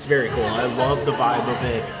is. It's very cool. I love the vibe of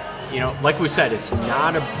it. You know, like we said, it's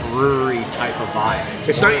not a brewery type of vibe.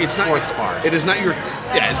 It's more a sports bar. It is not your.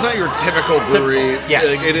 Yeah, it's not your typical brewery.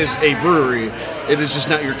 Yes. It is a brewery. It is just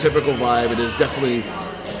not your typical vibe. It is definitely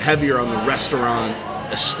heavier on the restaurant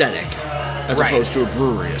aesthetic as Right. opposed to a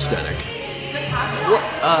brewery aesthetic.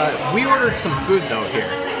 We ordered some food though here.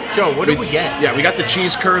 Joe, what did we get? Yeah, we got the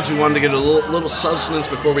cheese curds. We wanted to get a little substance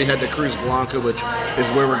before we head to Cruz Blanca, which is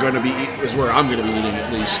where we're going to be. Is where I'm going to be eating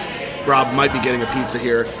at least. Rob might be getting a pizza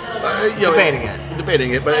here.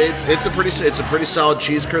 Debating it, but it's a pretty solid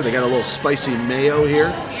cheese curd. They got a little spicy mayo here.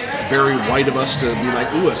 Very white of us to be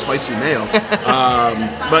like, ooh, a spicy mayo.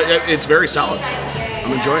 But it's very solid.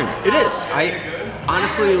 I'm enjoying it. It is. I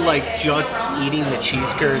honestly like just eating the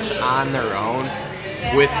cheese curds on their own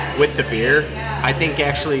with the beer. I think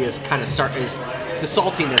actually is kind of the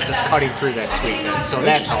saltiness is cutting through that sweetness, so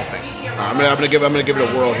that's helping. I'm gonna give it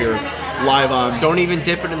a whirl here, live on. Don't even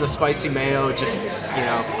dip it in the spicy mayo. Just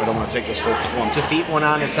I don't want to take this whole clump. just eat one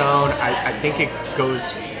on its own. I think it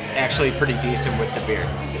goes actually pretty decent with the beer.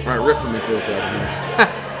 All right, riff for me for a second here.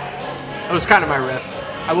 That was kind of my riff.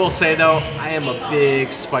 I will say though, I am a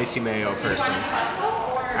big spicy mayo person.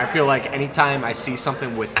 I feel like anytime I see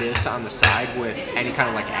something with this on the side with any kind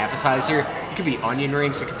of like appetizer, it could be onion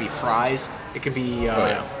rings, it could be fries, it could be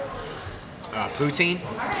poutine.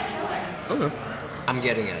 Okay. I'm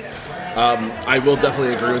getting it. I will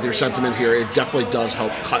definitely agree with your sentiment here. It definitely does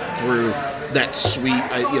help cut through that sweet,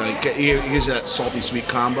 you use that salty sweet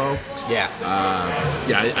combo. Yeah.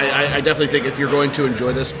 I definitely think if you're going to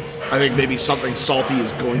enjoy this, I think maybe something salty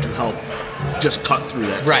is going to help just cut through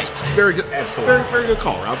that Right. taste. Very good. Absolutely. Very, very good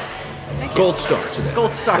call, Rob. Thank you. Gold star today.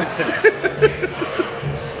 Gold star today.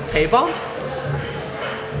 Pay bump?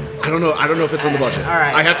 I don't know if it's in the budget. All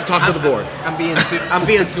right. I have to talk to the board. I'm being too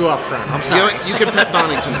upfront. I'm You know sorry. what? You can pet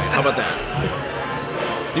Bonnie tonight. How about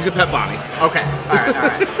that? You can pet Bonnie. Okay. All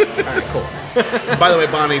right. Cool. By the way,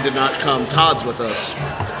 Bonnie did not come. Todd's with us.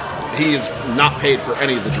 He is not paid for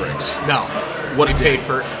any of the drinks. No. What a We dick. paid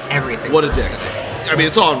for everything. What a for dick. today. I mean,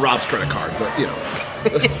 it's all on Rob's credit card, but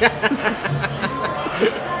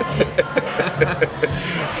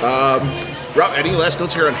Rob, any last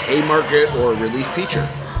notes here on Haymarket or Relief Peacher?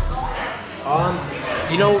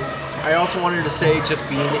 I also wanted to say, just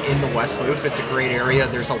being in the West Loop, it's a great area.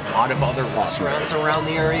 There's a lot of other restaurants around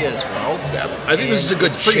the area as well. Yeah, I think this is a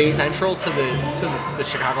good It's pretty chain. central to the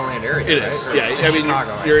Chicagoland area. It right? is. Or Yeah, to I mean,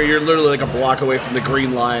 Chicago. you're literally like a block away from the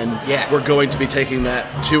Green Line. Yeah. We're going to be taking that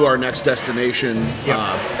to our next destination Yep.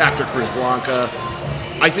 after Cruz Blanca.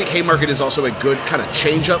 I think Haymarket is also a good kind of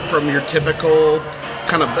change up from your typical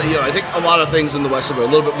kind of, I think a lot of things in the West are a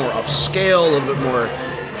little bit more upscale, a little bit more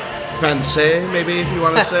fancy, maybe, if you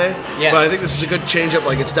want to say. Yes. But I think this is a good change up.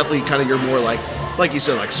 Like, it's definitely kind of your more like you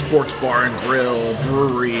said, like sports bar and grill,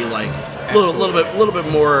 brewery, like a little bit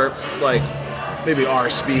more like maybe our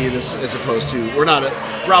speed as opposed to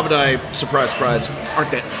Rob and I, surprise,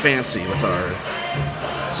 aren't that fancy with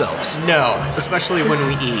our selves. No, especially when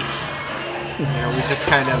we eat. We just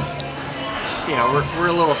kind of, we're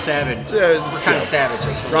a little savage. Yeah, We're kind of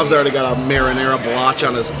savages. when Rob's we already got a marinara blotch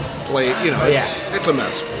on his plate. It's a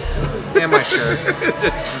mess. eat. Am I sure?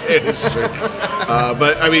 It is true.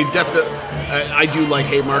 But I mean, definitely, I do like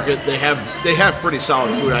Haymarket. They have pretty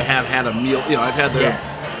solid food. I have had a meal. I've had their.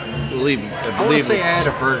 I believe I want to say I had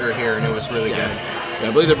a burger here and it was really good. Yeah,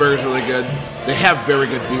 I believe the burger's really good. They have very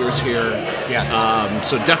good beers here. Yes.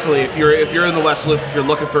 So definitely, if you're in the West Loop, if you're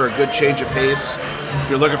looking for a good change of pace, if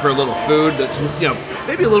you're looking for a little food that's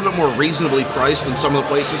maybe a little bit more reasonably priced than some of the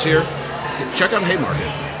places here, check out Haymarket.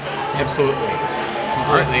 Absolutely.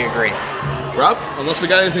 Completely agree. Rob, unless we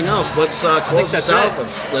got anything else, let's close this that's out.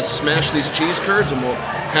 it. Let's smash these cheese curds and we'll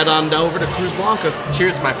head on down over to Cruz Blanca.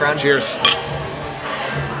 Cheers, my friend. Cheers.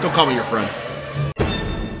 Don't call me your friend.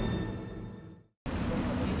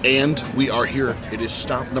 And we are here. It is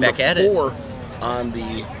stop number Back at it. 4 on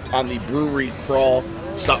the brewery crawl.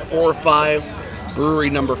 Stop 4 or 5. Brewery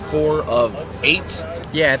number 4 of 8.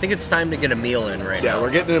 Yeah, I think it's time to get a meal in right Yeah, now. we're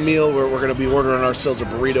getting a meal. We're going to be ordering ourselves a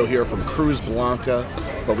burrito here from Cruz Blanca,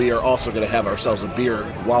 but we are also going to have ourselves a beer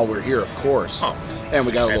while we're here, of course. Oh, and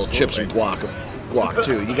we got a little chips and guac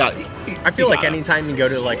too. I feel like anytime you go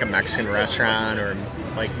to like a Mexican restaurant or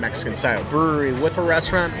like Mexican style brewery with a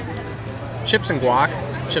restaurant, chips and guac,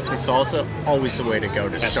 chips and salsa, always the way to go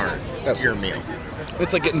to start your meal.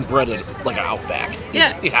 It's like getting bread at like an Outback.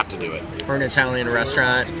 Yeah. You have to do it. Or an Italian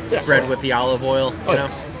restaurant, Yeah. bread with the olive oil, you know?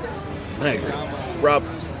 I agree. Rob,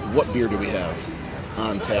 what beer do we have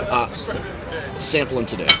on tap? Sampling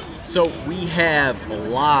today. So we have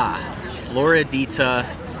La Floridita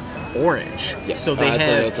Orange. Yeah. So they have...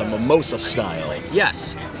 It's a mimosa style.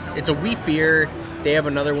 Yes. It's a wheat beer. They have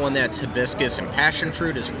another one that's hibiscus and passion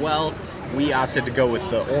fruit as well. We opted to go with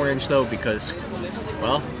the orange, though, because,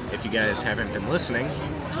 well, if you guys haven't been listening,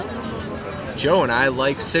 Joe and I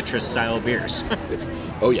like citrus style beers.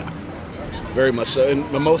 Oh yeah, very much so.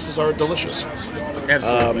 And mimosas are delicious.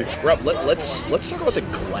 Absolutely. Rob, let's talk about the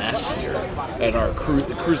glass here at our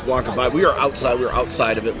Cruz Blanca vibe. We are outside. We are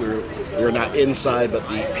outside of it. We're not inside, but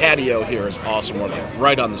the patio here is awesome. We're like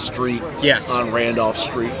right on the street. Yes. On Randolph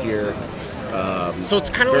Street here. So it's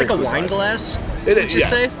kind of like a wine glass. Would you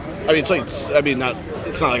say? I mean,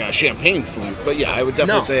 it's not like a champagne flute, but yeah, I would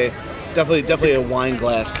definitely say definitely a wine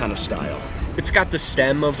glass kind of style. It's got the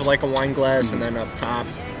stem of like a wine glass, and then up top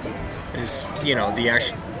is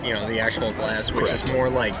the actual glass, which is more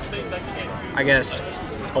like, I guess,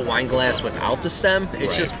 a wine glass without the stem.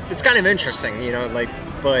 It's kind of interesting,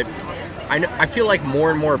 but I feel like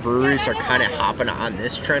more and more breweries are kind of hopping on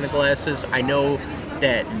this trend of glasses. I know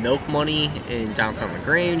that Milk Money in downtown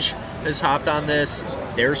LaGrange has hopped on this.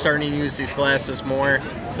 They're starting to use these glasses more,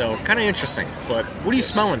 so kind of interesting. But what are you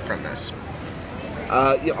smelling from this?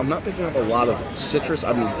 I'm not picking up a lot of citrus.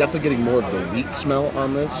 I'm definitely getting more of the wheat smell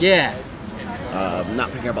on this. Yeah.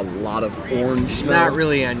 Not picking up a lot of orange smell. Not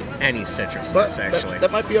really on any citrus, actually.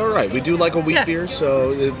 That might be all right. We do like a wheat beer, so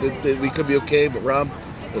we could be okay. But Rob,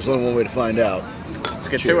 there's only one way to find out. Let's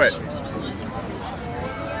get to it.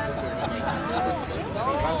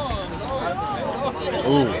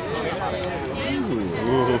 Ooh.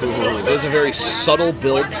 There's a very subtle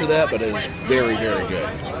build to that, but it is very, very good.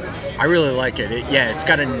 I really like it. It's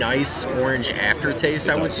got a nice orange aftertaste,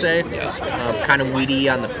 I would say. Yes. Kind of weedy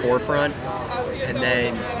on the forefront. And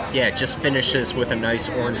then, it just finishes with a nice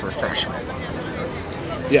orange refreshment.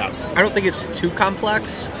 Yeah. I don't think it's too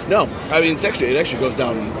complex. No. I mean, it actually goes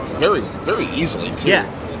down very, very easily, too. Yeah.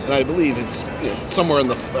 And I believe it's somewhere in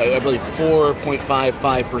the,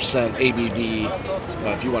 4.55% ABV.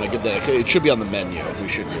 If you want to give that, it should be on the menu. We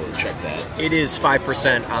should be able to check that. It is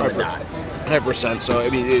 5% on the dot. 5%. So, I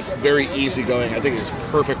mean, very easy-going. I think it's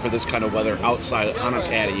perfect for this kind of weather outside on a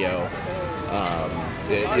patio.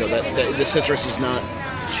 The citrus is not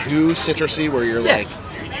too citrusy where you're like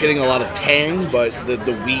getting a lot of tang, but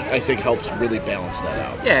the wheat, I think, helps really balance that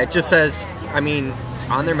out. Yeah, it just says,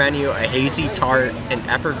 on their menu, a hazy tart and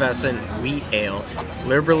effervescent wheat ale,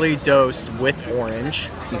 liberally dosed with orange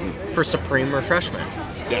for supreme refreshment.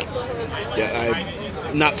 Yeah,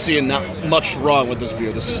 I'm not seeing much wrong with this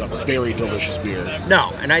beer. This is a very delicious beer.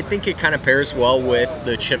 No, and I think it kind of pairs well with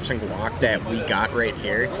the chips and guac that we got right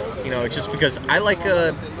here. Just because I like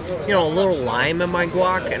a little lime in my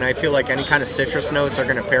guac, and I feel like any kind of citrus notes are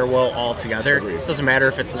going to pair well all together. It doesn't matter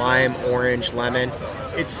if it's lime, orange, lemon.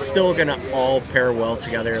 It's still going to all pair well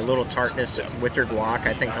together. A little tartness with your guac,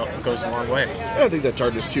 I think, goes a long way. I think that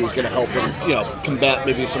tartness, too, is going to help them, combat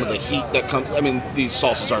maybe some of the heat that comes. I mean, these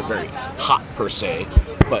sauces aren't very hot, per se,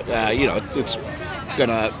 but, it's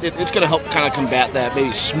gonna help kind of combat that,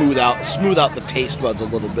 maybe smooth out the taste buds a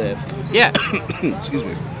little bit. Yeah. Excuse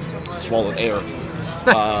me. Swallowed air.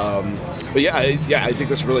 But I think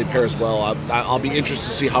this really pairs well. I'll be interested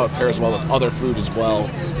to see how it pairs well with other food as well.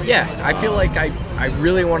 Yeah, I feel like I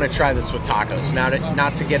really want to try this with tacos.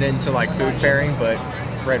 Not to get into like food pairing, but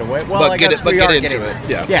right away. Well, I guess we are getting it.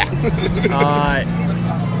 Yeah.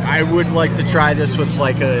 I would like to try this with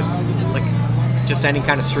like just any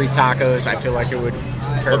kind of street tacos. I feel like it would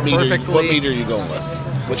pair perfectly. What meat are you going with?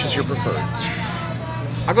 Which is your preferred?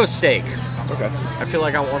 I'll go steak. Okay. I feel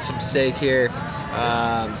like I want some steak here.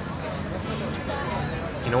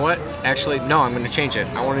 You know what? Actually, no, I'm going to change it.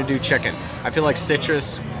 I want to do chicken. I feel like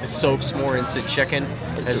citrus soaks more into chicken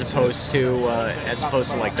as opposed to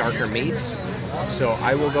like darker meats. So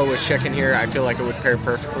I will go with chicken here. I feel like it would pair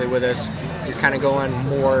perfectly with this. You're kind of going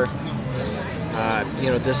more,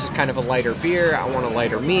 this is kind of a lighter beer. I want a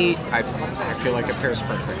lighter meat. I feel like it pairs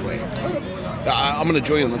perfectly. I'm going to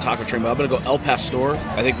join you on the taco train, but I'm going to go El Pastor.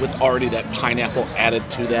 I think with already that pineapple added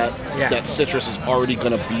to that, that citrus is already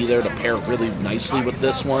going to be there to pair really nicely with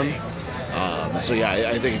this one. I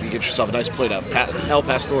think if you get yourself a nice plate of El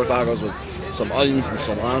Pastor tacos with some onions and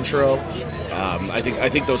cilantro, I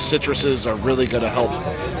think those citruses are really going to help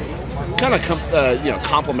kind of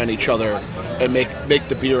complement each other and make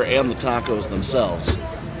the beer and the tacos themselves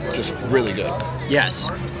just really good.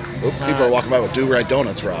 Yes. People are walking by with Do-Right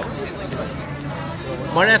donuts, Rob.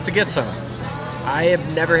 Might have to get some. I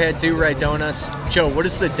have never had Do-Right donuts. Joe, what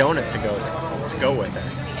is the donut to go with it?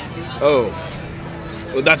 Oh,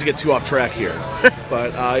 well, not to get too off track here,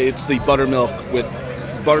 but it's the buttermilk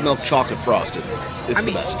chocolate frosted. It's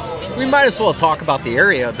the best. We might as well talk about the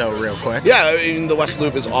area though, real quick. Yeah, I mean the West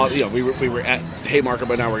Loop is all. We were at Haymarket,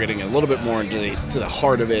 but now we're getting a little bit more into the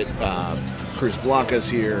heart of it. Cruz Blanca's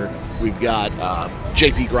here. We've got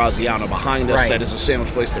JP Graziano behind us. Right. That is a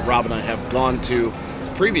sandwich place that Rob and I have gone to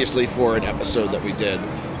previously for an episode that we did.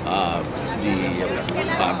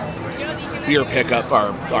 beer pickup,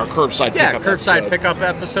 our curbside pickup. Curbside pickup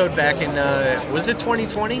episode back in was it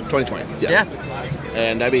 2020? 2020. Yeah.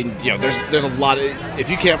 And I mean, there's a lot of, if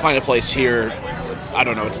you can't find a place here, I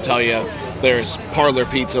don't know what to tell you. There's Parlor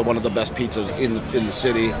Pizza, one of the best pizzas in the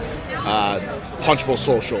city. Punchbowl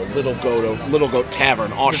Social, Little Goat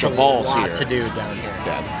Tavern, Au Cheval's here. Lots to do down here.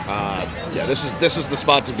 Yeah, this is the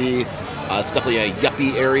spot to be. It's definitely a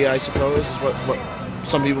yuppie area, I suppose, is what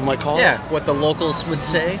some people might call it. Yeah, what the locals would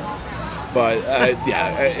say. But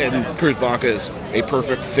and Cruz Blanca is a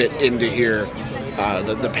perfect fit into here.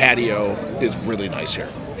 The patio is really nice here.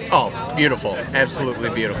 Oh, beautiful! Absolutely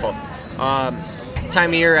beautiful.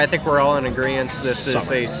 Time of year, I think we're all in agreement. This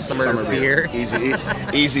is a summer beer.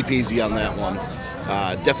 Easy peasy on that one.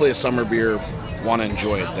 Definitely a summer beer. Want to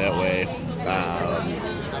enjoy it that way.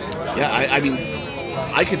 I mean,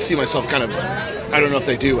 I could see myself kind of. I don't know if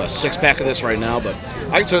they do a 6-pack of this right now, but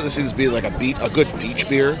I could certainly see this being like a good beach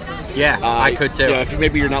beer. Yeah, I could too. Yeah, if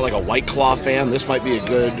maybe you're not like a White Claw fan, this might be a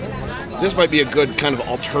good kind of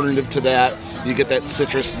alternative to that. You get that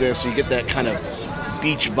citrusness, you get that kind of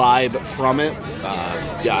beach vibe from it.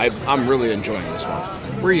 I'm really enjoying this one.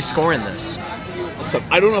 Where are you scoring this? So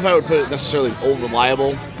I don't know if I would put it necessarily old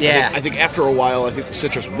reliable. Yeah. I think after a while, I think the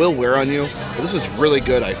citrus will wear on you. But this is really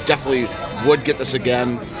good. I definitely would get this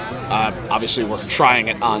again. Obviously, we're trying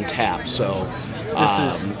it on tap, so this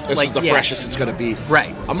is the freshest it's going to be.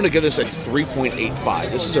 Right. I'm going to give this a 3.85.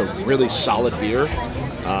 This is a really solid beer,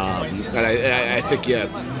 and I think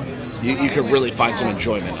you could really find some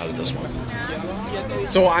enjoyment out of this one.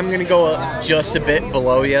 So I'm going to go just a bit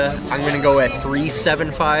below you. I'm going to go at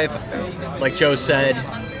 3.75. Like Joe said,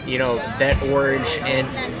 that orange and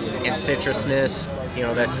citrusness,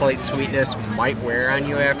 that slight sweetness might wear on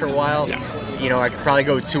you after a while. Yeah. I could probably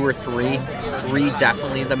go 2 or 3. 3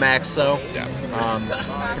 definitely the max though. Yeah.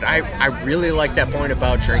 But I really like that point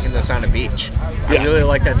about drinking this on a beach. I really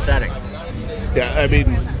like that setting. Yeah, I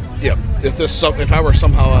mean, if I were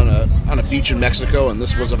somehow on a beach in Mexico and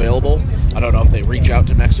this was available, I don't know if they reach out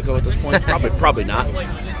to Mexico at this point. Probably not.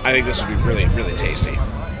 I think this would be really, really tasty.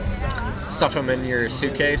 Stuff them in your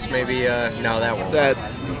suitcase, maybe. No, that won't.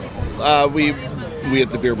 We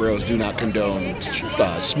at the Beer Bros do not condone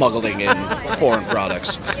smuggling in foreign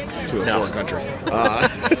products to a foreign country.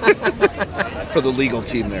 For the legal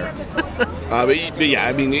team there. But yeah,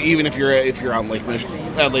 I mean, even if you're on Lake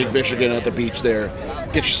Michigan at the beach there,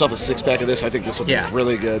 get yourself a 6-pack of this. I think this will be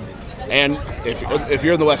really good. And if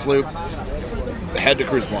you're in the West Loop, head to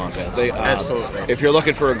Cruz Blanca. Absolutely. If you're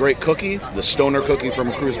looking for a great cookie, the Stoner cookie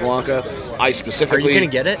from Cruz Blanca, I specifically. Are you going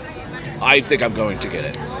to get it? I think I'm going to get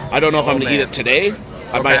it. I don't know if I'm going to eat it today.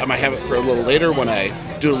 I might have it for a little later when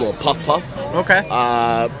I do a little puff. Okay.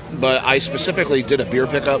 But I specifically did a beer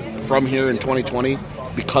pickup from here in 2020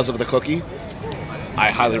 because of the cookie.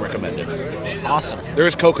 I highly recommend it. Awesome. There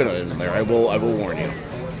is coconut in there. I will warn you.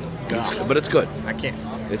 But it's good. I can't.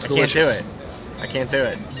 It's delicious. I can't do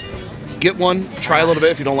it. Get one. Try a little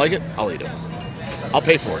bit. If you don't like it, I'll eat it. I'll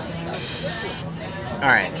pay for it. All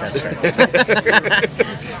right, that's fair.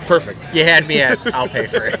 Perfect. You had me at I'll pay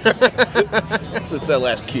for it. It's that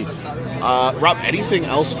last key. Rob, anything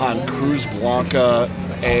else on Cruz Blanca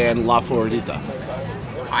and La Floridita?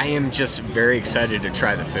 I am just very excited to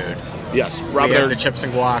try the food. Yes, Rob and I have the chips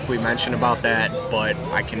and guac. We mentioned about that, but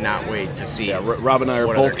I cannot wait to see. Yeah, Rob and I are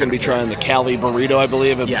both going to be trying the Cali burrito. I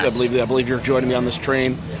believe. Yes. I believe you're joining me on this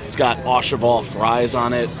train. It's got Au Cheval fries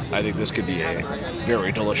on it. I think this could be a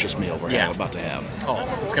very delicious meal we're about to have. Oh,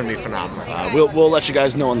 it's going to be phenomenal. We'll let you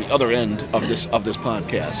guys know on the other end of this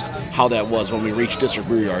podcast how that was when we reach District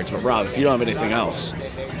Brew Yards. But Rob, if you don't have anything else,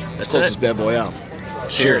 let's close this bad boy out.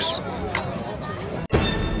 Cheers.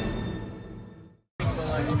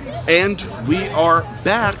 And we are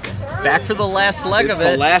back. Back for the last leg of it.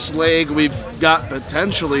 It's the last leg. We've got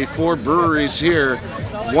potentially 4 breweries here.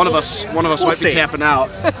 One of us might be tapping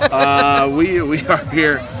out. We are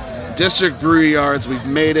here. District Brew Yards. We've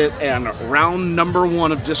made it, and round number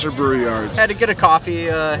 1 of District Brew Yards. Had to get a coffee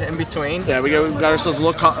in between. Yeah, we got ourselves a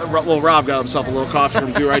little Rob got himself a little coffee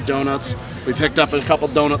from Do Right Donuts. We picked up a couple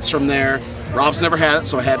donuts from there. Rob's never had it,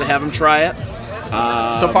 so I had to have him try it.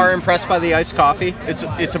 So far impressed by the iced coffee.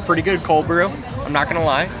 It's a pretty good cold brew. I'm not gonna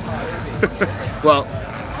lie. Well,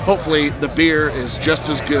 hopefully the beer is just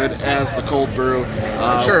as good as the cold brew.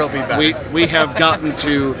 I'm sure it'll be better. We have gotten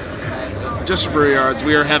to District Brew Yards.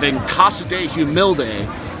 We are having Casa de Humilde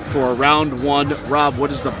for round 1. Rob,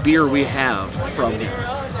 what is the beer we have from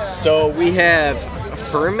here? So we have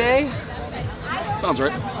Ferme. Sounds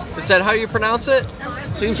right. Is that how you pronounce it?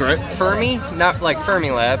 Seems right. Fermi, not like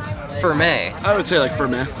Fermilab. Ferme. I would say like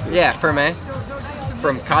Ferme. Yeah, Ferme.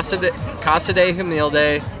 from Casa de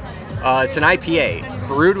Humilde. It's an IPA,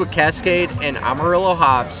 brewed with Cascade and Amarillo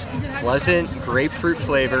hops, pleasant grapefruit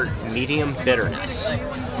flavor, medium bitterness.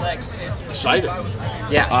 Excited.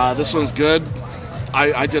 Yeah. This one's good.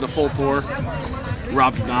 I did a full pour.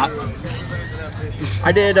 Rob did not.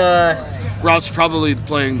 I did Rob's probably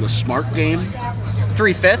playing the smart game.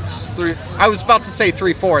 3/5. I was about to say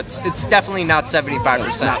 3/4. It's definitely not 75%.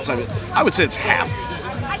 It's not 7. I would say it's half.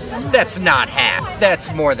 That's not half.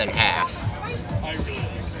 That's more than half. I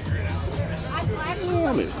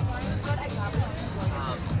mean,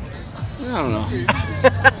 I don't know.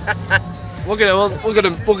 we'll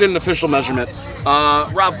get an official measurement.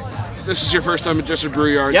 Rob, this is your first time at District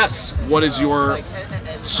Brew Yard. Yes. What is your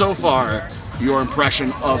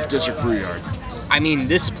impression of District Brew Yard? I mean,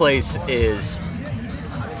 this place is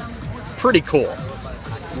pretty cool.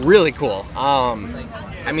 Really cool.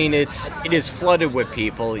 I mean, it is flooded with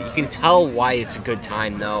people. You can tell why it's a good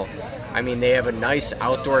time, though. I mean, they have a nice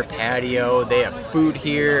outdoor patio. They have food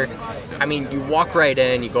here. I mean, you walk right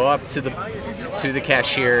in. You go up to the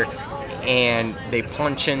cashier, and they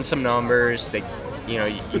punch in some numbers.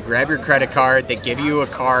 You grab your credit card. They give you a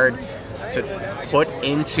card to put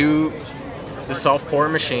into the self-pour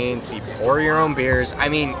machines. You pour your own beers. I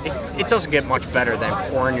mean, it doesn't get much better than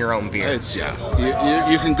pouring your own beer.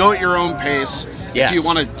 You can go at your own pace. Yes. If you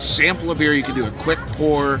want to sample a beer, you can do a quick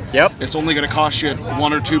pour. Yep. It's only going to cost you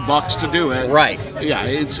 $1 or $2 to do it. Right. Yeah,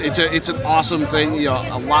 it's an awesome thing. You know,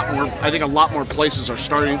 I think a lot more places are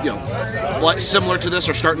starting. You know, similar to this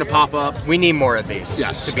are starting to pop up. We need more of these.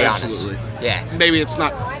 Yes, to be absolutely. honest. Yeah. Maybe it's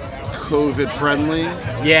not COVID friendly.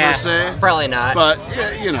 Yeah. Per se. Probably not. But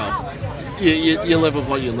you know, you live with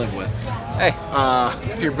what you live with. Hey.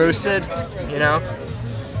 If you're boosted, you know.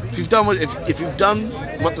 If you've done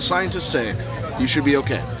what the scientists say, you should be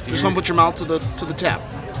okay. Just don't put your mouth to the tap,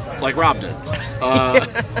 like Rob did.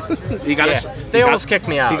 He got They almost kicked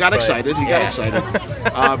me out. He got excited. But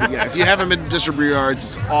yeah, if you haven't been to District Brew Yards,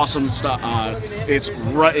 it's awesome stuff.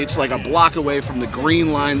 It's like a block away from the green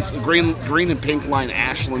and pink line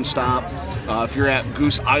Ashland stop. If you're at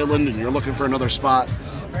Goose Island and you're looking for another spot,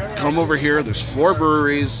 come over here. There's 4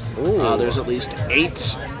 breweries. There's at least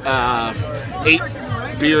 8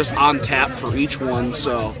 beers on tap for each one,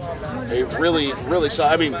 so it really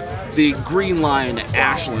I mean, the Green Line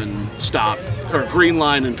Ashland stop, or Green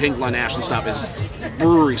Line and Pink Line Ashland stop, is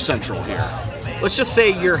brewery central here. Let's just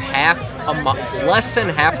say you're less than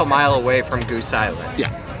half a mile away from Goose Island.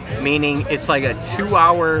 Yeah. Meaning it's like a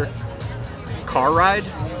 2-hour car ride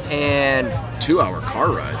and 2-hour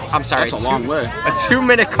car ride. I'm sorry, that's a long way. A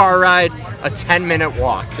 2-minute car ride, a 10-minute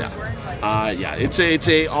walk. Yeah. It's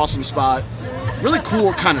a awesome spot. Really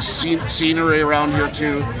cool kind of scenery around here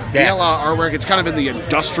too. Yeah. We got a lot of artwork. It's kind of in the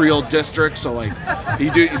industrial district, so like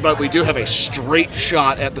but we do have a straight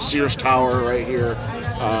shot at the Sears Tower right here.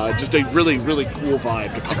 Just a really, really cool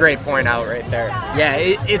vibe. It's a great point out right there. Yeah,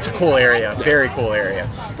 it's a cool area. Very cool area.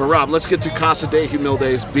 But Rob, let's get to Casa de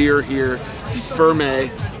Humilde's beer here, Ferme.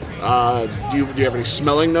 Do you have any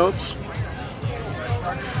smelling notes?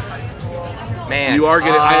 Man, you are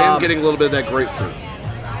getting. I am getting a little bit of that grapefruit.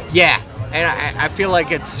 Yeah, and I feel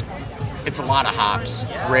like it's a lot of hops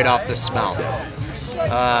right off the smell.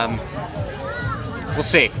 We'll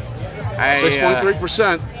see.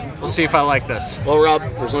 6.3%. We'll see if I like this. Well, Rob,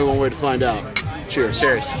 there's only one way to find out. Cheers.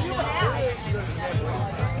 Cheers.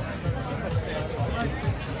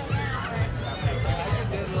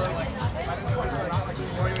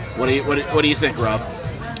 What do you think, Rob?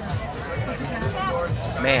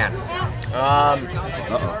 Man,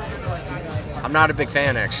 I'm not a big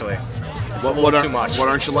fan actually. It's a little too much. What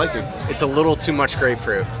aren't you liking? It's a little too much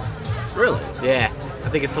grapefruit. Really? Yeah, I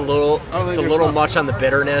think it's a little much on the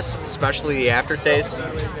bitterness, especially the aftertaste.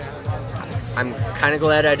 I'm kind of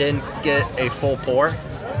glad I didn't get a full pour.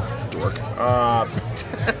 Dork.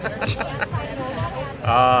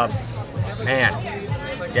 Man,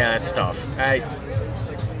 yeah, that's tough.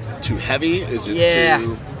 Too heavy? Is it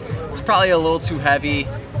too... It's probably a little too heavy.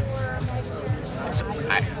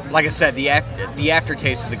 Like I said, the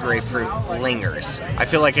aftertaste of the grapefruit lingers. I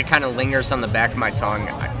feel like it kind of lingers on the back of my tongue.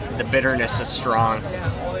 The bitterness is strong.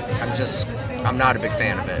 I'm not a big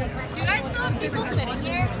fan of it. Do you guys still have people sitting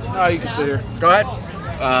here? No, you can sit here. Go ahead.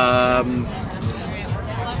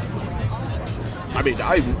 I mean,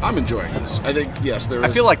 I'm enjoying this. I think, yes, there is... I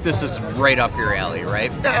feel like this is right up your alley,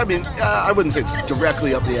 right? Yeah, I mean, I wouldn't say it's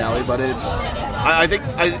directly up the alley, but it's I think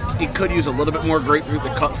it could use a little bit more grapefruit to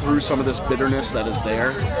cut through some of this bitterness that is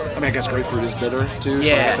there. I mean, I guess grapefruit is bitter too, so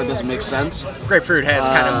I Yeah. guess that doesn't make sense. Grapefruit has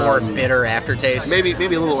kind of more bitter aftertaste. Maybe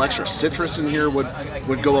a little extra citrus in here would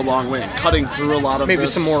go a long way in cutting through a lot of Maybe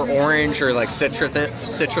this. some more orange or like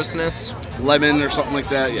citrusness. Lemon or something like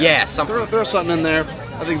that. Yeah, something. Throw something in there.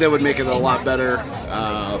 I think that would make it a lot better.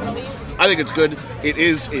 I think it's good. It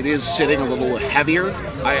is sitting a little heavier.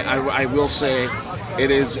 I will say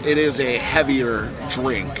it is a heavier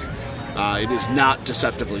drink. It is not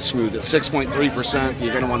deceptively smooth. At 6.3%,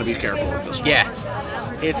 you're going to want to be careful with this one. Yeah,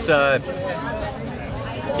 it's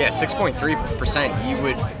 6.3%. You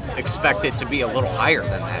would expect it to be a little higher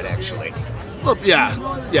than that, actually. Well, yeah.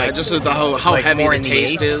 Like- just with how like heavy more the in the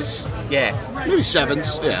taste eights? is. Yeah. Maybe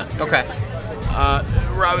 7s. Yeah. Okay.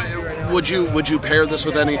 Rob, would you pair this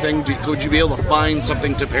with anything? Would you be able to find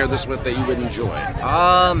something to pair this with that you would enjoy?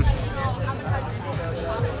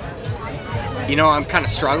 I'm kind of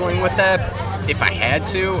struggling with that. If I had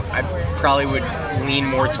to, I probably would lean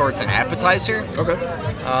more towards an appetizer. Okay.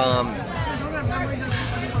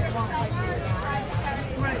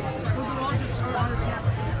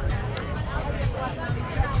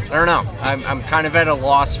 I don't know. I'm kind of at a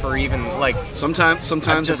loss for even like. Sometimes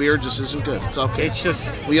just- a beer just isn't good. It's okay. It's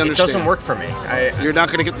just We it understand. doesn't work for me. You're not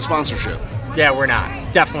going to get the sponsorship. Yeah, we're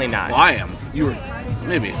not. Definitely not. Well, I am. You were.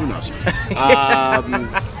 Maybe. Who knows?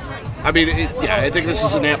 I mean, I think this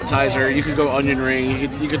is an appetizer. You could go onion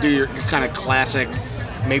ring. You could do your kind of classic,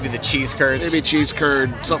 Maybe the cheese curds. maybe cheese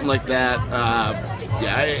curd, something like that.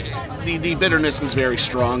 The bitterness is very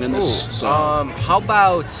strong in this. Ooh, So how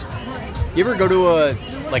about you ever go to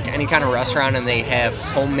any kind of restaurant and they have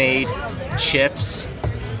homemade chips?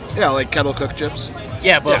 yeah, like kettle cooked chips.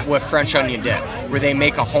 Yeah, but Yeah. with French onion dip, where they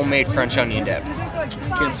make a homemade French onion dip.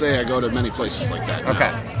 Can't say I go to many places like that. no.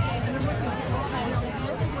 Okay.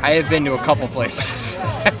 I have been to a couple places.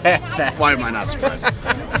 Why am I not surprised?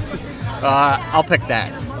 I'll pick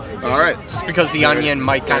that. All right. Just because the There- onion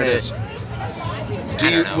might there kind it of. is.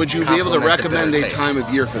 Would you be able to complement the recommend bitter a taste. time of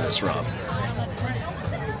year for this, Rob?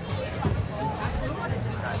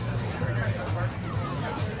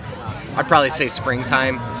 I'd probably say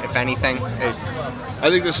springtime, if anything. I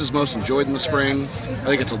think this is most enjoyed in the spring. I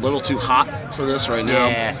think it's a little too hot for this right now.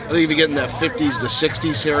 Yeah. I think if you get in that 50s to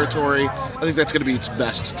 60s territory, I think that's going to be its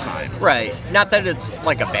best time. Right. Not that it's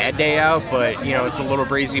like a bad day out, but it's a little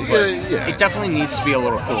breezy. But Yeah. it definitely needs to be a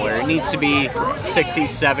little cooler. It needs to be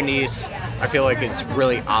 60s, 70s. I feel like it's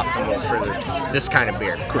really optimal for this kind of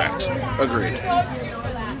beer. Correct. Agreed.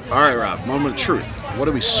 All right, Rob, moment of truth. What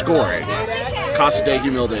are we scoring? Casa de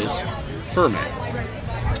Humildes Ferment.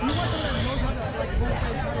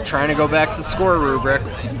 Trying to go back to the score rubric.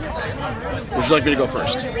 Would you like me to go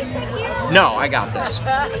first? No, I got this.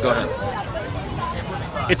 Go ahead.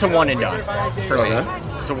 It's a one and done for me. Okay.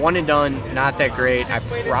 It's a one and done, not that great. I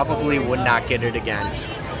probably would not get it again.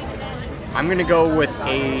 I'm going to go with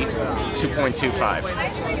a 2.25.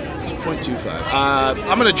 0.25.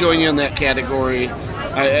 I'm going to join you in that category.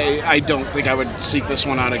 I don't think I would seek this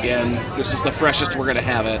one out again. This is the freshest we're going to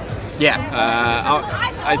have it. Yeah.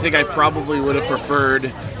 I think I probably would have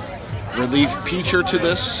preferred Relief Peacher to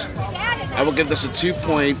this. I will give this a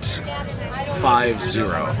 2.50.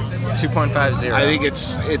 2.50. I think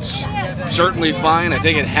it's certainly fine. I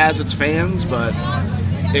think it has its fans, but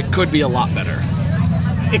it could be a lot better.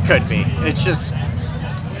 It could be. It's just.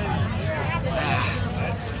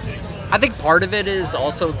 I think part of it is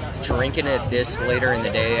also drinking it this later in the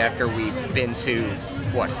day after we've been to,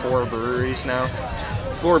 4 breweries now?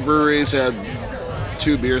 4 breweries had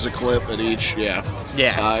 2 beers a clip at each. Yeah.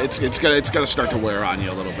 Yeah. It's gonna start to wear on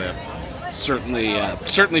you a little bit.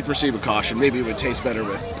 Certainly proceed with caution. Maybe it would taste better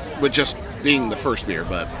with just being the first beer,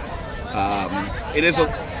 but it is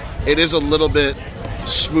a little bit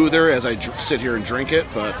smoother as I sit here and drink it,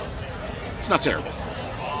 but it's not terrible.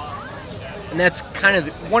 And that's kind of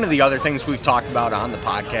one of the other things we've talked about on the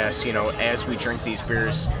podcast, as we drink these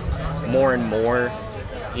beers more and more,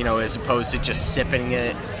 as opposed to just sipping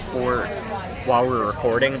it while we're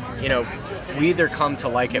recording, we either come to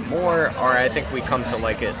like it more or I think we come to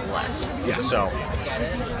like it less. Yeah. So,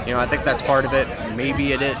 I think that's part of it.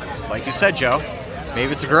 Maybe like you said, Joe,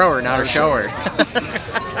 maybe it's a grower, not a shower.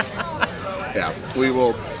 Yeah, we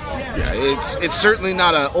will. Yeah, it's certainly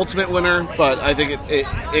not an ultimate winner, but I think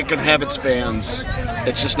it can have its fans.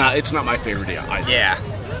 It's just not. It's not my favorite either. Yeah.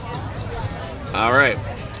 All right.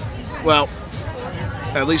 Well,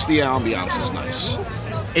 at least the ambiance is nice.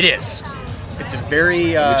 It is. It's a very.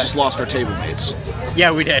 We just lost our table mates.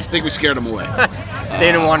 Yeah, we did. I think we scared them away. They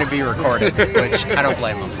didn't want to be recorded, which I don't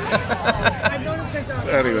blame them.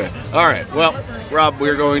 Anyway, all right. Well, Rob,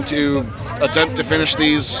 we're going to attempt to finish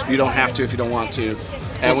these. You don't have to if you don't want to.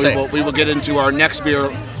 And We'll we will get into our next beer,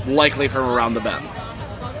 likely from around the bend.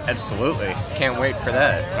 Absolutely. Can't wait for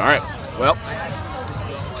that. All right. Well,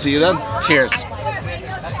 see you then. Cheers.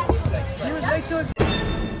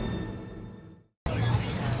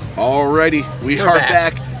 Alrighty, we We're are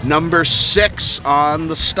back. back. Number 6 on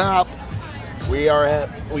the stop. We are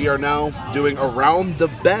now doing Around the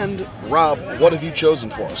Bend. Rob, what have you chosen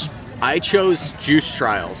for us? I chose Juice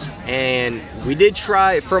Trials, and we did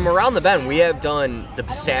try, from Around the Bend, we have done the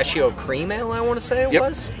Pistachio Cream Ale, I want to say it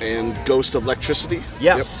was. And Ghost of Electricity.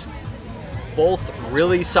 Yes. Both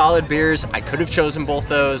really solid beers. I could have chosen both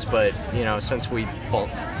those, but, you know, since we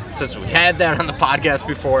had that on the podcast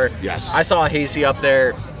before, Yes. I saw a hazy up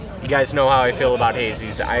there. You guys know how I feel about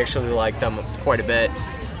hazies. I actually like them quite a bit.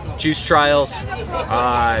 Juice Trials,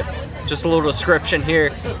 just a little description here.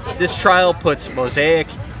 This trial puts Mosaic,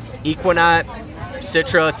 Equinox,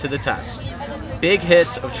 Citra to the test. Big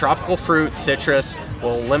hits of tropical fruit, citrus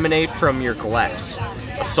will eliminate from your glass.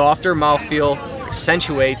 A softer mouthfeel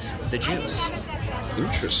accentuates the juice.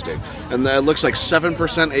 Interesting. And that looks like 7%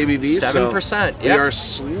 ABV. 7%, So we yep. are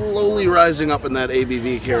slowly rising up in that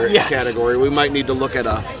ABV Yes. category. We might need to look at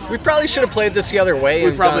a... We probably should have played this the other way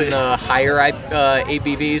and probably- done higher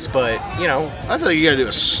ABVs, but, you know. I think you got to do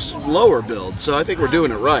a slower build, so I think we're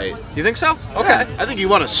doing it right. You think so? Okay. Yeah, I think you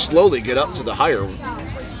want to slowly get up to the higher,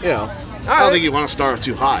 you know. I don't right. think you want to start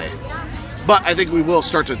too high. But I think we will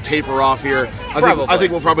start to taper off here. Probably. I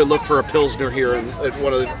think we'll probably look for a Pilsner here at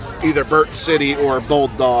one of either Burt City or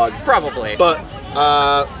Bulldog. Probably. But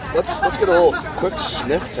let's get a little quick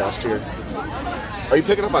sniff test here. Are you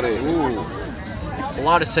picking up on anything? A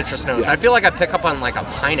lot of citrus notes. Yeah. I feel like I pick up on like a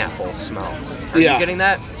pineapple smell. Are you getting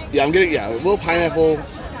that? Yeah, I'm getting a little pineapple.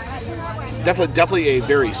 Definitely a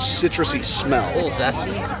very citrusy smell. A little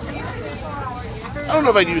zesty. I don't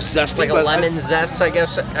know if I'd use zesty, Like a but lemon zest, I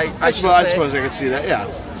guess I should I say. suppose I could see that. Yeah,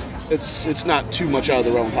 it's not too much out of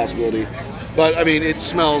the realm of possibility, but I mean it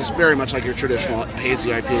smells very much like your traditional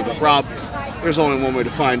hazy IPA. But Rob, there's only one way to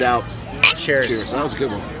find out. Cheers. Cheers. That was a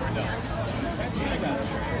good one.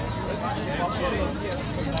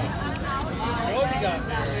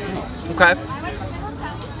 Okay.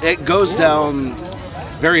 It goes down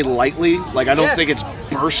very lightly. Like I don't Yeah. think it's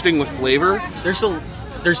bursting with flavor.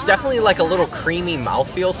 There's definitely like a little creamy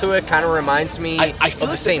mouthfeel to it. Kind of reminds me I feel of the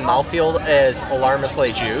like same mouthfeel as Alarmus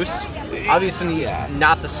Lay Juice. Obviously, Yeah.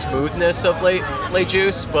 not the smoothness of Lay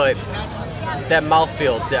Juice, but that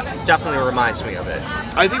mouthfeel definitely reminds me of it.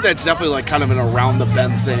 I think that's definitely like kind of an around the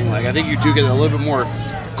bend thing. Like I think you do get a little bit more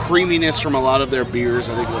creaminess from a lot of their beers.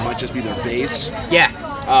 I think it might just be their base. Yeah.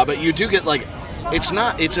 But you do get like, it's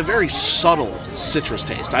a very subtle citrus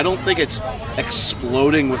taste. I don't think it's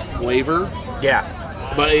exploding with flavor, Yeah.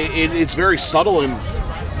 but it's very subtle and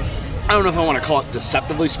I don't know if I want to call it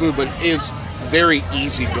deceptively smooth, but it is very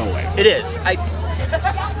easygoing. It is.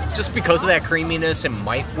 Just because of that creaminess, it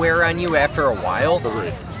might wear on you after a while.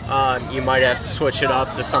 Agreed. You might have to switch it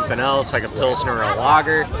up to something else, like a Pilsner or a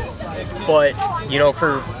lager. But, you know,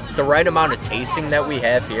 for the right amount of tasting that we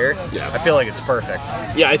have here, Yeah. I feel like it's perfect.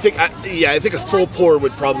 Yeah, I think a full pour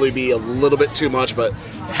would probably be a little bit too much, but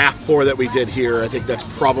half pour that we did here, I think that's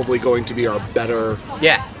probably going to be our better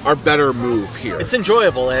move here. It's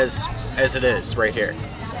enjoyable as it is right here.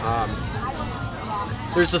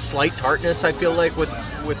 There's a slight tartness, I feel like, with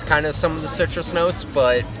kind of some of the citrus notes,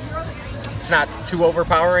 but it's not too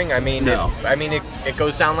overpowering. I mean, No. it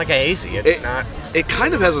goes down like a hazy. It's not. It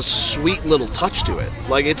kind of has a sweet little touch to it.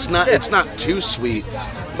 Like it's not too sweet,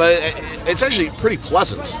 but it's actually pretty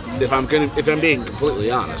pleasant. If I'm being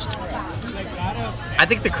completely honest. I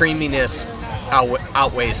think the creaminess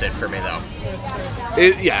outweighs it for me,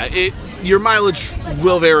 though. Your mileage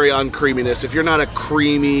will vary on creaminess. If you're not a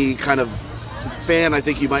creamy kind of fan, I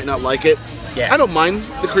think you might not like it. Yeah. I don't mind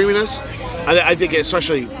the creaminess. I think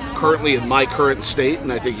especially currently in my current state,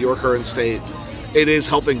 and I think your current state, it is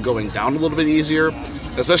helping going down a little bit easier,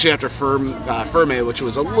 especially after Ferme, which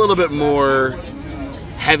was a little bit more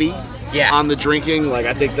heavy on the drinking. Like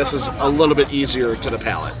I think this is a little bit easier to the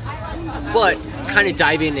palate. But kind of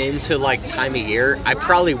diving into like time of year, I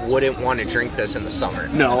probably wouldn't want to drink this in the summer.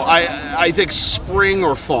 No, I think spring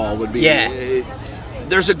or fall would be. Yeah.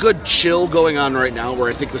 There's a good chill going on right now where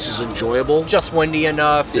I think this is enjoyable. Just windy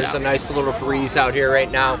enough. There's Yeah. a nice little breeze out here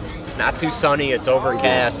right now. It's not too sunny. It's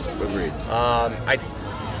overcast. Agreed. I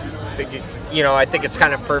think it's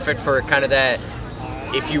kind of perfect for kind of that.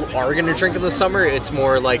 If you are going to drink in the summer, it's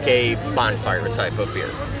more like a bonfire type of beer.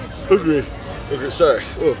 Agreed. Sorry.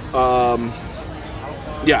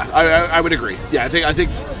 Yeah, I would agree. Yeah, I think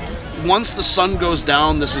once the sun goes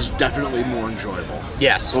down, this is definitely more enjoyable.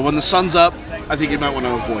 Yes. But when the sun's up, I think you might want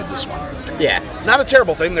to avoid this one. Yeah. Not a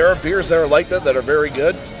terrible thing. There are beers that are like that are very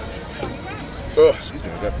good. Oh, excuse me.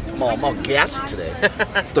 I'm all gassy today.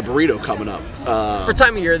 It's the burrito coming up. For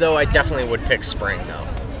time of year, though, I definitely would pick spring, though.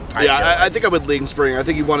 I think I would lean spring. I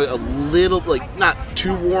think you want it a little, like, not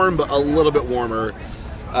too warm, but a little bit warmer.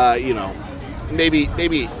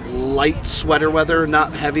 Maybe light sweater weather,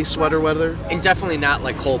 not heavy sweater weather. And definitely not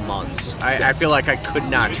like cold months. I feel like I could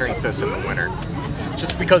not drink this in the winter.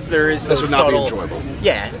 Just because there is This those would not be subtle, enjoyable.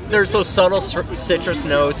 yeah, there's those subtle citrus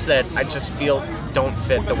notes that I just feel don't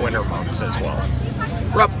fit the winter months as well.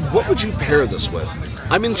 Rob, what would you pair this with?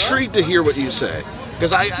 I'm intrigued to hear what you say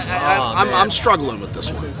because I'm struggling with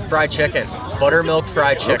this one. Fried chicken, buttermilk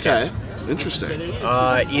fried chicken. Okay, interesting.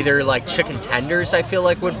 Either like chicken tenders, I feel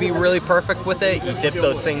like would be really perfect with it. You dip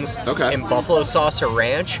those things Okay. in buffalo sauce or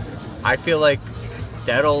ranch. I feel like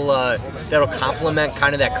that'll complement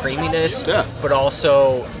kind of that creaminess, Yeah. but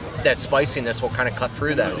also that spiciness will kind of cut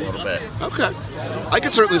through that a little bit. Okay, I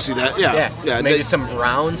could certainly see that. Yeah, Yeah, so maybe some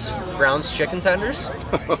Brown's chicken tenders.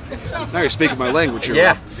 Now you're speaking my language here.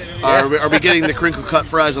 Yeah. Rob. Are we getting the crinkle cut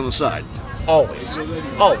fries on the side? Always.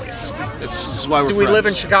 This is why we're Do we live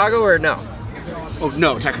in friends. Chicago or no? Oh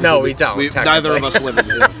no, technically. No, we don't, Neither of us live in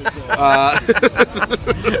it.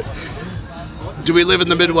 Do we live in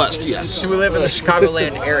the Midwest? Yes. Do we live in the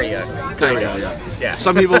Chicagoland area? There we Kind go. of. Yeah. Yeah.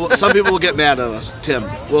 Some people will get mad at us, Tim.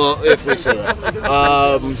 Well, if we say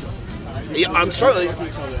that. Yeah, I'm starting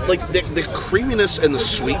like the creaminess and the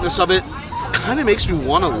sweetness of it kind of makes me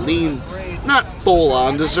want to lean, not full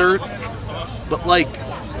on dessert, but like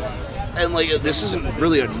this isn't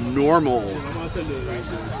really a normal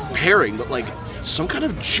pairing, but like some kind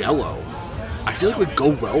of Jello. I feel like would go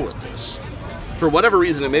well with this. For whatever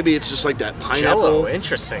reason, and maybe it's just like that pineapple. Jello,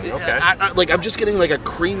 interesting. Okay. I'm just getting like a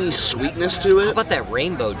creamy sweetness to How it. about that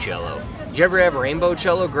rainbow Jello? Did you ever have rainbow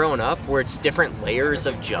Jello growing up, where it's different layers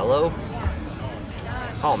of Jello?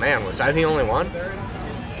 Oh man, was I the only one?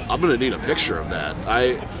 I'm gonna need a picture of that.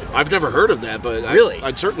 I've never heard of that, but Really?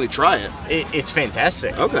 I'd certainly try it. It's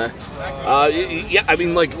fantastic. Okay. Yeah, I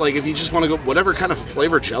mean, like if you just want to go whatever kind of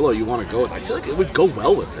flavor Jello you want to go with, I feel like it would go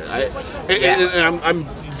well with it. And I'm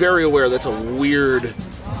very aware that's a weird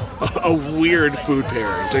food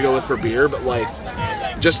pairing to go with for beer, but like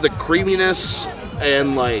just the creaminess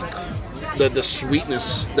and like the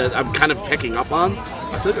sweetness that I'm kind of picking up on,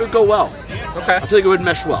 I feel like it would go well. Okay. I feel like it would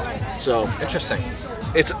mesh well. So Interesting.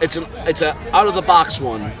 it's a out of the box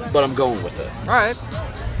one, but I'm going with it. All right.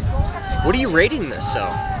 What are you rating this, though?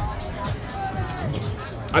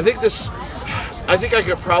 I think I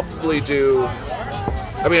could probably do.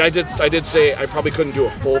 I mean, I did say I probably couldn't do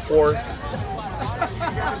a full pour,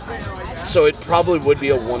 so it probably would be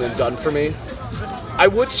a one and done for me. I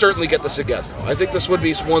would certainly get this again, though. I think this would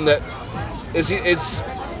be one that is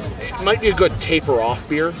it might be a good taper off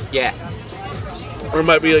beer, Yeah. or it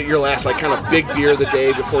might be like your last like kind of big beer of the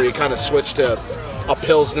day before you kind of switch to a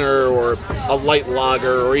pilsner or a light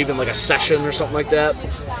lager or even like a session or something like that.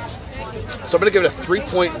 So I'm gonna give it a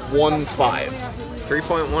 3.15.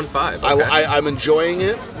 3.15. Okay. I'm enjoying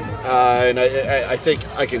it, and I think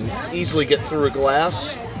I can easily get through a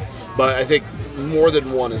glass, but I think more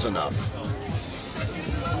than one is enough.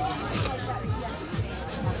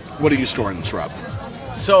 What are you scoring this, Rob?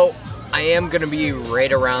 So I am going to be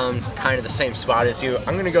right around kind of the same spot as you.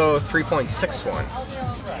 I'm going to go 3.61.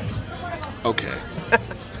 Okay.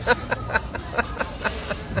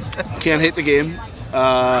 Can't hate the game.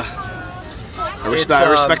 I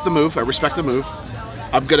respect the move.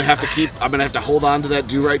 I'm gonna have to hold on to that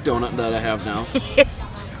do-right donut that I have now.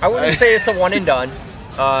 I wouldn't say it's a one and done.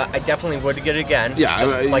 I definitely would get it again. Yeah,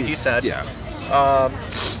 just like you said. Yeah.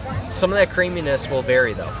 Some of that creaminess will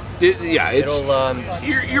vary though. It's It'll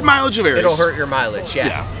your mileage varies. it'll hurt your mileage.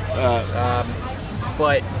 Yeah.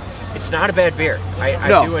 But it's not a bad beer. I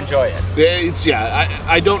No. do enjoy it.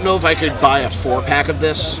 I don't know if I could buy a 4-pack of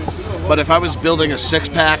this, but if I was building a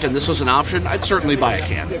 6-pack and this was an option, I'd certainly buy a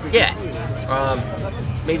can. Yeah.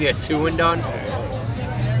 Maybe a two and done.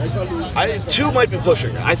 2 might be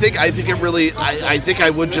pushing it. I think it really. I think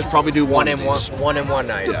I would just probably do one One in of one. these. One in one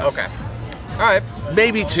night. Yeah. Okay. All right.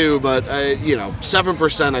 Maybe 2, but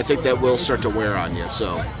 7%. I think that will start to wear on you.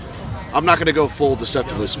 So I'm not going to go full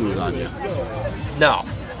deceptively smooth on you. No.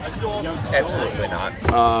 Absolutely not.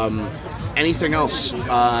 Anything else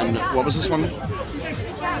on what was this one?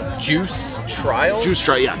 Juice trials. Juice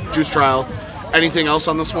trial. Yeah, juice trial. Anything else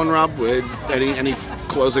on this one, Rob? Any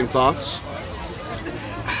closing thoughts?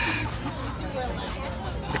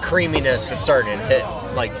 The creaminess is starting to hit.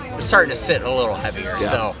 like starting to sit a little heavier. Yeah.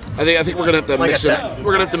 So I think we're gonna have to Like I mix it. said.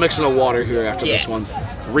 We're gonna have to mix in a water here after this Yeah. one,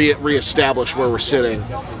 reestablish where we're sitting.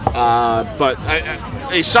 But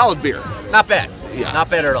a solid beer. not bad. Yeah. Not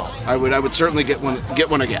bad at all. I would certainly get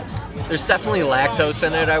one again. There's definitely lactose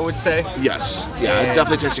in it, I would say. Yes. Yeah. And-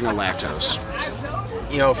 Definitely tasting a lactose.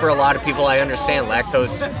 You know, for a lot of people, I understand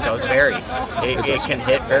lactose does vary. It can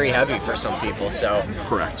hit very heavy for some people. So,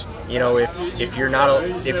 Correct. you know, if you're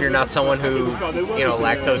not someone who, you know,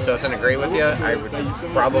 lactose doesn't agree with you, I would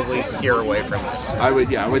probably steer away from this. I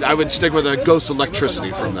would stick with a Ghost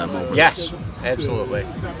Electricity from them over Yes, this. absolutely.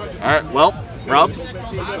 All right. Well, Rob,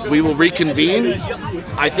 we will reconvene.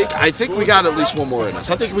 I think we got at least one more in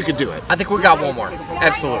us. I think we could do it. I think we got one more.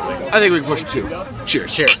 Absolutely. I think we can push 2.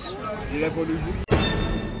 Cheers. Cheers.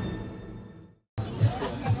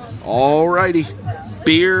 Alrighty.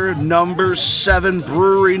 Beer number 7,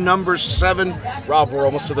 brewery number 7. Rob, we're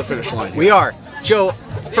almost to the finish line. We are. Joe,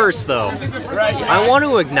 first though, I want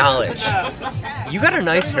to acknowledge you got a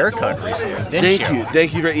nice haircut recently, didn't you?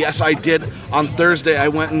 Thank you. Yes, I did. On Thursday, I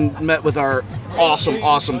went and met with our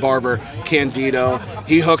awesome barber, Candido.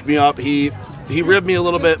 He hooked me up. He ribbed me a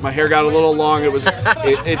little bit. My hair got a little long. It took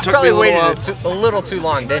me Probably a little while. waited a little too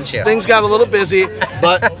long, didn't you? Things got a little busy,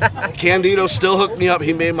 but Candido still hooked me up.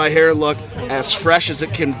 He made my hair look as fresh as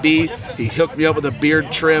it can be. He hooked me up with a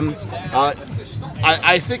beard trim.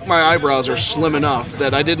 I think my eyebrows are slim enough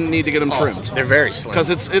that I didn't need to get them trimmed. They're very slim.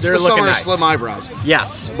 Because it's They're the looking summer of nice. slim eyebrows.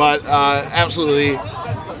 Yes. But absolutely,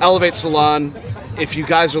 Elevate Salon. If you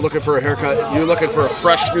guys are looking for a haircut, you're looking for a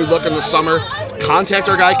fresh new look in the summer, contact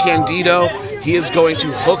our guy Candido. He is going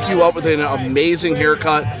to hook you up with an amazing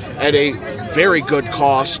haircut at a very good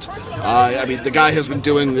cost. I mean, the guy has been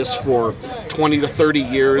doing this for 20 to 30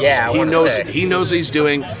 years. Yeah, I he wanna knows say. he knows what he's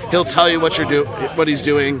doing. He'll tell you what he's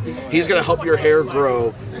doing. He's going to help your hair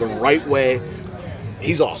grow the right way.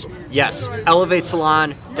 He's awesome. Yes. Elevate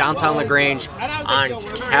Salon, downtown LaGrange, on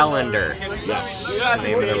Calendar. Yes. That's the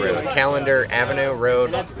name of the road. Calendar Avenue Road.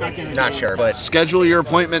 Not sure, but Schedule your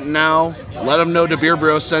appointment now. Let him know the Beer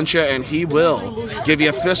Bro sent you, and he will give you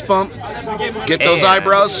a fist bump, get those And-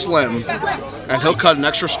 eyebrows slim, and he'll cut an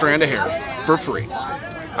extra strand of hair for free.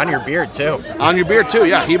 on your beard too. On your beard, too.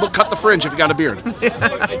 Yeah, he will cut the fringe if you got a beard.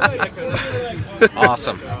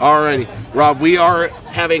 Awesome. Alrighty. Rob, we are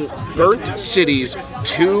having Burnt City's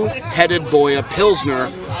Two-Headed Boy, a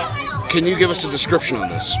Pilsner. Can you give us a description on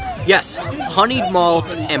this? Yes, honeyed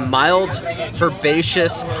malt and mild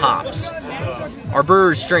herbaceous hops. Our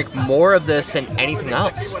brewers drink more of this than anything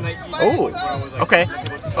else. Oh, okay.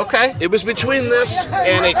 Okay. It was between this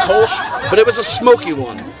and a Kolsch, but it was a smoky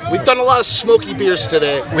one. We've done a lot of smoky beers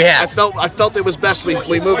today. We have. I felt it was best we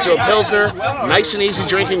moved to a Pilsner. Nice and easy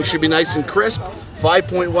drinking. Should be nice and crisp.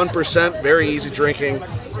 5.1%. Very easy drinking.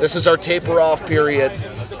 This is our taper off period.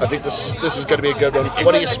 I think this is going to be a good one.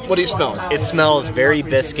 What do you smell? It smells very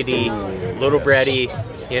biscuity, little bready,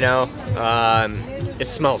 you know. It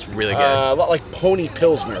smells really good. A lot like Pony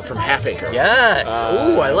Pilsner from Half Acre. Yes.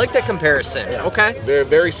 Ooh, I like that comparison. Okay. Very,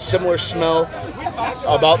 very similar smell,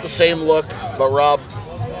 about the same look. But Rob,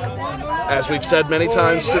 as we've said many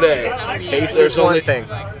times today, Taste there's is one only- thing.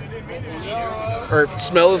 Or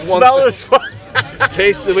smell is one. smell is one.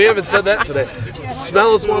 Taste. We haven't said that today.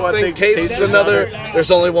 Smell is one thing. Taste is another. There's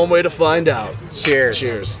only one way to find out. Cheers.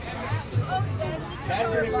 Cheers.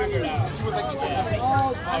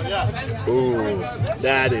 Ooh,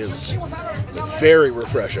 that is very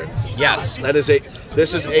refreshing. Yes.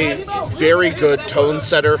 This is a very good tone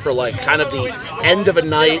setter for like kind of the end of a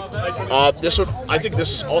night. I think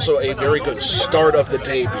this is also a very good start of the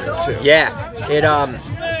day beer too. Yeah. It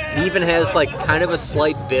even has like kind of a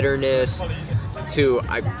slight bitterness to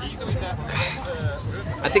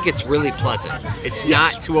I think it's really pleasant. It's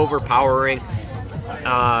Yes. not too overpowering.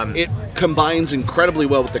 It combines incredibly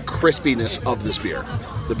well with the crispiness of this beer.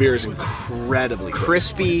 The beer is incredibly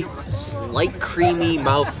crisp. Crispy, slight creamy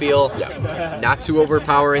mouthfeel. Yeah. Not too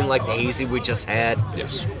overpowering like the hazy we just had.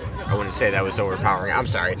 Yes. I wouldn't say that was overpowering. I'm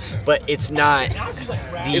sorry, but it's not.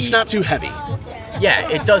 It's not too heavy. Yeah,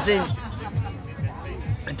 it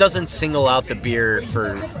doesn't single out the beer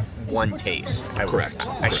for one taste. Correct.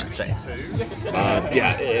 I should say.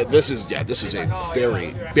 This is a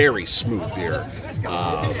very, very smooth beer.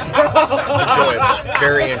 Enjoyable.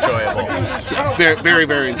 Very enjoyable. Very, very,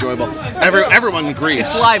 very enjoyable. Everyone agrees.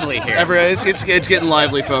 It's lively here. It's getting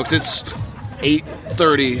lively, folks. It's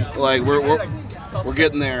 8:30. Like we're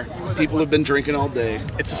getting there. People have been drinking all day.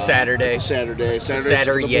 It's a Saturday. It's a Saturday. It's a Saturday's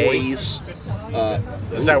for the Saturday. boys.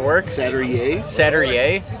 Does that work? Saturday.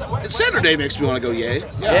 Saturday? Saturday makes me want to go yay.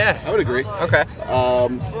 Yeah. I would agree. Okay.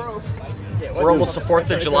 We're almost the 4th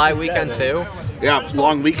of July weekend too. Yeah,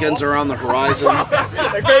 long weekends are on the horizon.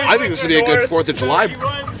 I think this would be a good 4th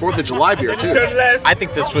of July beer too. I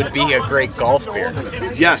think this would be a great golf beer.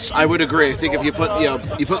 Yes, I would agree. I think if you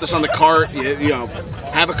put this on the cart,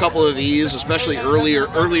 have a couple of these, especially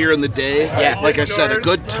earlier in the day. Yeah. Like I said, a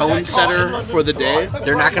good tone setter for the day.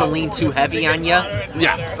 They're not going to lean too heavy on you.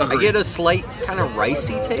 Yeah, I agreed. get a slight kind of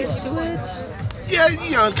ricey taste to it.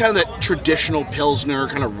 Yeah, kind of that traditional Pilsner,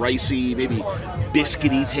 kind of ricey, maybe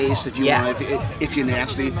biscuity taste if you want, if you're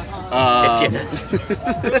nasty.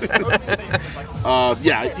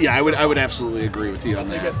 I would absolutely agree with you on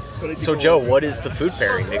that. So, Joe, what is the food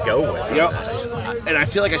pairing to go with this? And I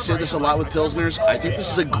feel like I say this a lot with Pilsners. I think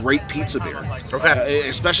this is a great pizza beer. Okay.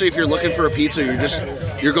 Especially if you're looking for a pizza,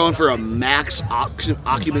 you're going for a max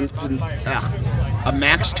a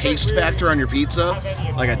max taste factor on your pizza,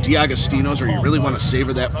 like a D'Agostino's, where you really want to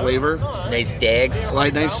savor that flavor. Nice dags.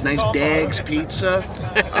 Like nice Dags pizza,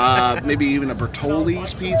 maybe even a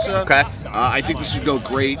Bertoli's pizza. Okay. I think this would go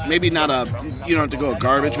great. Maybe not you don't have to go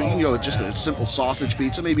garbage, but you can go with just a simple sausage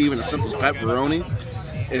pizza, maybe even a simple pepperoni.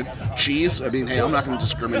 Cheese, I mean, hey, I'm not going to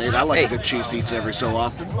discriminate. I like a good cheese pizza every so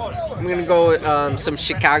often. I'm going to go with some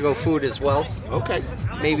Chicago food as well. Okay.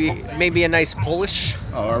 Maybe a nice Polish.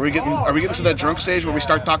 Oh, are we getting to that drunk stage where we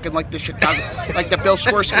start talking like the Chicago, like the Bill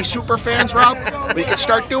Swirsky super fans, Rob? We can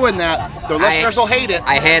start doing that. The listeners will hate it.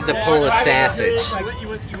 I had the Polish sausage.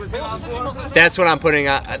 That's what I'm putting.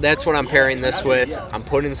 That's what I'm pairing this with. I'm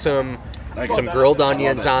putting some grilled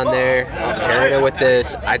onions on there. I'm pairing it with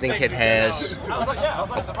this. I think it has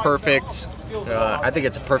a perfect. I think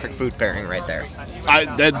it's a perfect food pairing right there.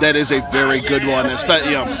 That is a very good one,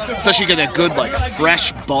 especially get a good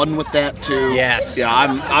fresh bun with that too. Yes. Yeah,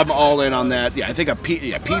 I'm all in on that. Yeah, I think a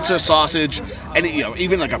pizza, sausage, and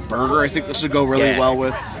even like a burger. I think this would go really well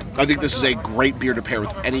with. I think this is a great beer to pair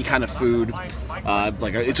with any kind of food.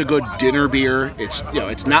 It's a good dinner beer. It's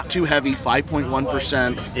it's not too heavy,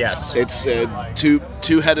 5.1%. Yes. It's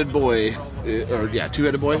two-headed boy,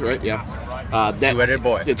 two-headed boy, right? Yeah. Two-headed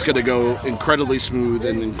boy. It's going to go incredibly smooth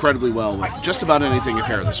and incredibly well with just about anything you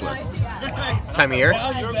pair this with. Time of year?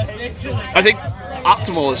 I think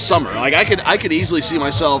optimal is summer. I could easily see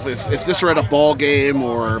myself if this were at a ball game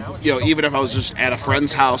or even if I was just at a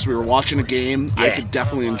friend's house, we were watching a game. Yeah. I could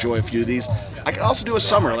definitely enjoy a few of these. I could also do a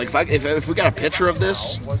summer. If we got a picture of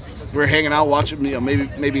this, we're hanging out watching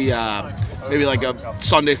maybe like a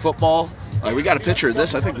Sunday football. We got a picture of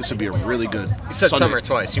this. I think this would be a really good. You said Sunday. Summer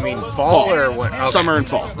twice. You mean fall or what? Okay. Summer and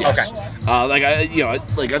fall. Yes. Okay.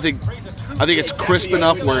 I think it's crisp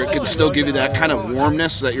enough where it can still give you that kind of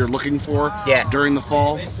warmness that you're looking for. During the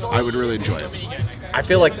fall. I would really enjoy it. I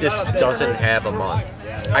feel like this doesn't have a month.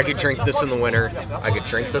 I could drink this in the winter. I could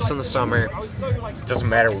drink this in the summer. It doesn't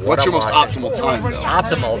matter what What's I'm your most watching. optimal time, though?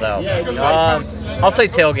 Optimal, though. I'll say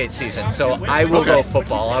tailgate season. So I will go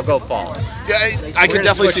football. I'll go fall. Yeah, I could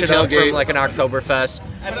definitely see tailgate. From like an Oktoberfest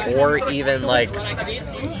or even like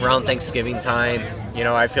around Thanksgiving time.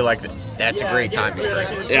 I feel like that's a great time to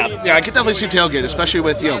drink. Yeah, I could definitely see tailgate, especially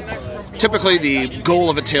with typically the goal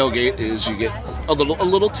of a tailgate is you get a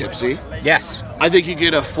little tipsy. Yes. I think you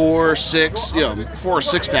get a 4 or 6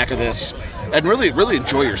 pack of this and really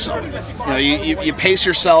enjoy yourself. You pace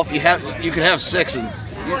yourself. You can have 6 and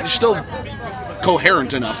you're still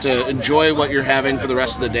coherent enough to enjoy what you're having for the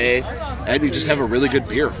rest of the day, and you just have a really good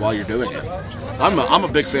beer while you're doing it. I'm a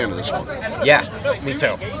big fan of this one. Yeah, me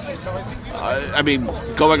too.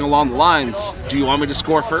 Going along the lines, do you want me to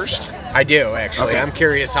score first? I do, actually. Okay. I'm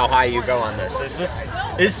curious how high you go on this.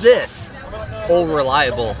 Is this whole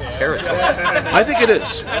reliable territory? I think it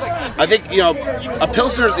is. I think a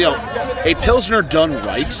pilsner done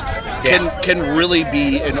right can really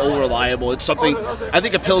be an old reliable. It's something. I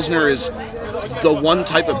think a pilsner is the one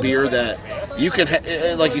type of beer that you can,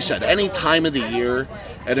 like you said, any time of the year.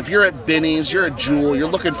 And if you're at Binny's, you're at Jewel, you're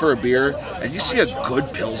looking for a beer, and you see a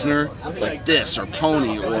good pilsner like this or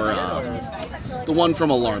Pony or the one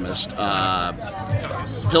from Alarmist,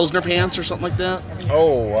 Pilsner Pants or something like that.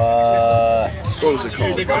 What was it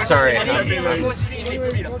called? I'm sorry.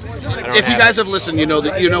 If you guys have listened, you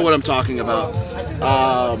know what I'm talking about.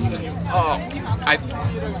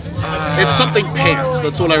 It's something pants.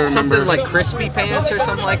 That's what I remember. Something like Crispy Pants or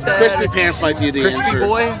something like that. Crispy Pants might be the Crispy answer.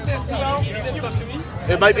 Boy.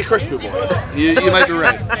 It might be Crispy Boy. You might be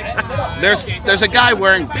right. There's a guy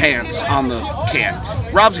wearing pants on the can.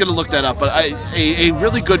 Rob's gonna look that up, but a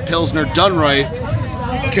really good pilsner done right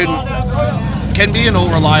can be an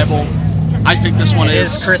old reliable. I think this one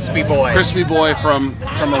is Crispy Boy. Crispy Boy from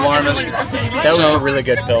Alarmist. That was a really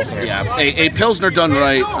good pilsner. Yeah, a pilsner done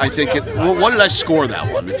right. I think it. What did I score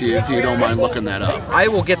that one? If you don't mind looking that up. I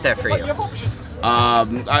will get that for you.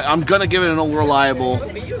 I'm going to give it an unreliable.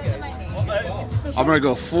 I'm going to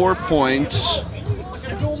go 4 points.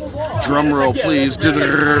 Drum roll, please. You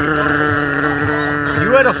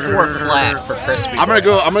had a 4 flat for Crispy. I'm gonna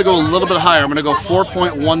go a little bit higher. I'm gonna go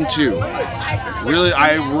 4.12.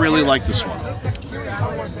 I really like this one.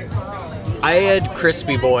 I had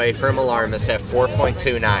Crispy Boy from Alarmus at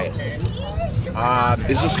 4.29.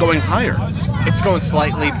 Is this going higher? It's going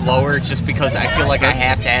slightly lower just because I feel like I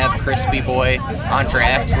have to have Crispy Boy on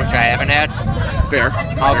draft, which I haven't had. Fair.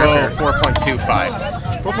 I'll go 4.25.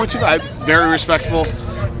 4.25. Very respectable.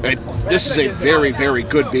 This is a very, very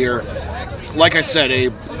good beer. Like I said, a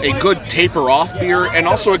good taper off beer and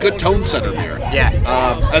also a good tone setter beer. Yeah.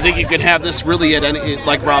 I think you can have this really at any,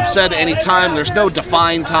 like Rob said, any time. There's no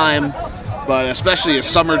defined time, but especially a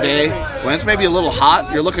summer day when it's maybe a little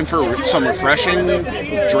hot, you're looking for some refreshing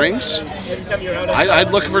drinks. I'd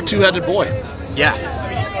look for Two-Headed Boy. Yeah.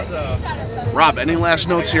 Rob, any last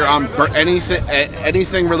notes here on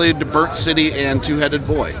anything related to Burnt City and Two-Headed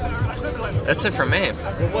Boy? That's it for me.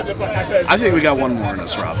 I think we got one more in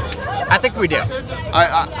us, Rob. I think we do.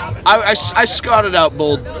 I scouted out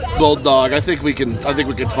Bold Dog. I think we can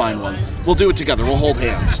find one. We'll do it together. We'll hold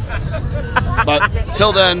hands. But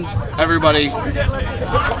till then, everybody,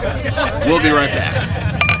 we'll be right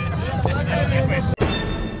back.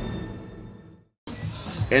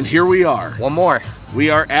 And here we are. One more. We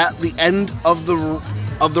are at the end of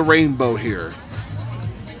the rainbow here.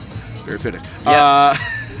 Very fitting. Yes.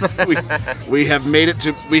 We have made it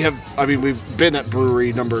to. We've been at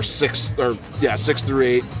brewery number 6 through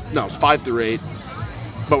 8. No, 5 through 8.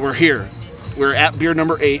 But we're here. We're at beer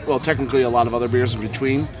number 8. Well, technically a lot of other beers in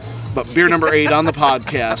between, but beer number 8 on the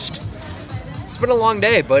podcast. It's been a long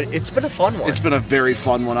day, but it's been a fun one. It's been a very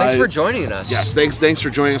fun one. Thanks for joining us. Yes, thanks for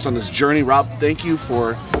joining us on this journey. Rob, thank you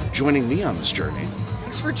for joining me on this journey.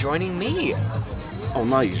 Thanks for joining me. Oh,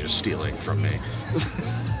 now you're just stealing from me.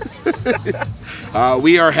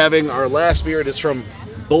 We are having our last beer. It is from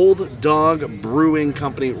Bold Dog Brewing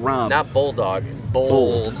Company. Rob. Not Bulldog.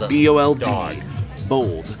 Bold. B-O-L-D. Dog.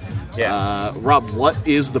 Bold. Yeah. Rob, what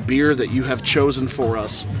is the beer that you have chosen for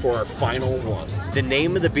us for our final one? The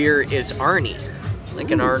name of the beer is Arnie.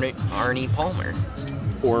 Like an Arnie Palmer.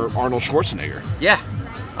 Or Arnold Schwarzenegger. Yeah.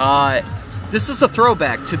 This is a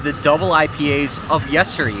throwback to the double IPAs of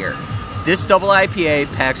yesteryear. This double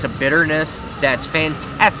IPA packs a bitterness that's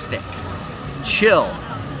fantastic. Chill.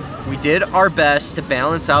 We did our best to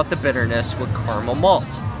balance out the bitterness with caramel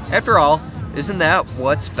malt. After all, isn't that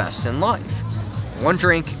what's best in life? One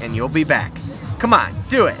drink and you'll be back. Come on,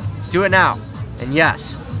 do it. Do it now. And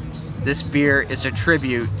yes, this beer is a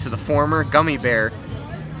tribute to the former gummy bear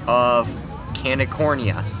of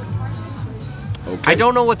California. Okay. I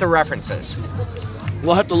don't know what the reference is.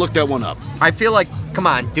 We'll have to look that one up. I feel like, come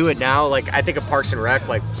on, do it now. Like, I think of Parks and Rec,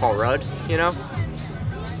 like Paul Rudd, you know?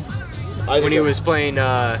 When he was playing,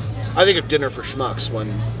 I think of Dinner for Schmucks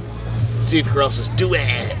when Steve Carell says, "Do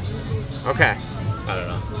it." Okay. I don't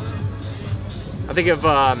know. I think of,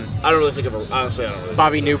 I don't really think of honestly, I don't really.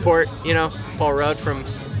 Bobby Newport, you know? Paul Rudd from...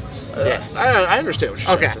 Yeah. I understand what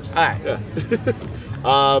you're Okay, saying. alright. Yeah.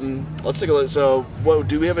 Let's take a look. So,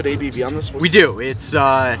 do we have an ABV on this one? We do. It's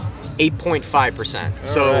 8.5%.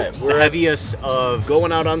 So, right, the heaviest of...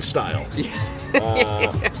 Going out on style.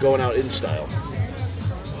 Going out in style.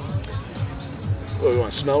 What, we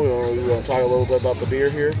want to smell? We want to talk a little bit about the beer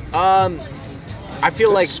here? I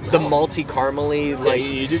feel like the malty caramely, like... Yeah,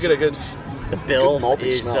 you do get a good... The bill good malty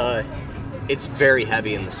is... smell. It's very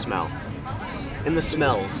heavy in the smell. In the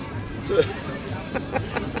smells.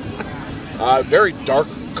 Very dark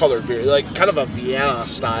colored beer, like kind of a Vienna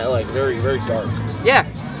style, like very, very dark. Yeah,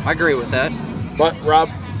 I agree with that. But Rob,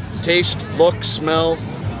 taste, look, smell,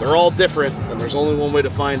 they're all different, and there's only one way to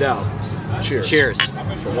find out. Cheers. Cheers.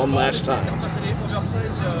 For one last time.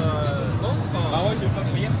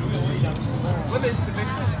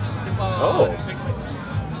 Oh.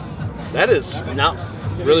 That is not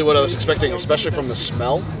really what I was expecting, especially from the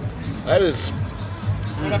smell. That is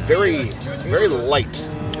very, very light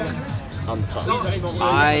on the tongue.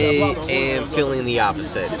 I am feeling the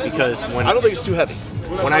opposite because when I don't think it's too heavy.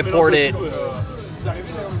 When I poured it,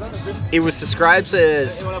 it was described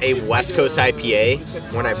as a West Coast IPA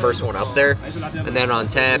when I first went up there, and then on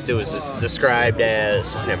tap it was described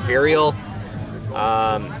as an Imperial.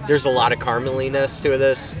 There's a lot of carameliness to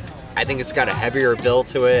this. I think it's got a heavier bill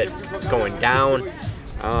to it going down.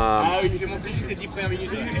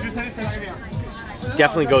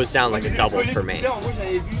 Definitely goes down like a double for me.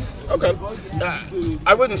 Okay.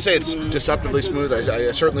 I wouldn't say it's deceptively smooth.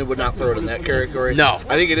 I certainly would not throw it in that category. No.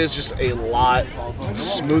 I think it is just a lot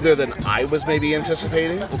smoother than I was maybe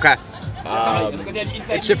anticipating. Okay.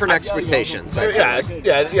 It's different expectations. I feel like.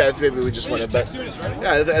 Yeah. Maybe we just went a bit.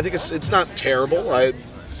 Yeah, I think it's not terrible.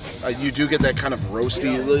 You do get that kind of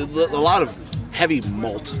roasty, a lot of heavy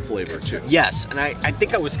malt flavor too. Yes, and I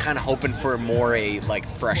think I was kind of hoping for more a like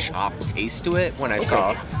fresh hop taste to it when I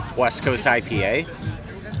saw West Coast IPA.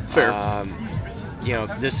 Fair.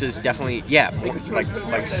 This is definitely more, like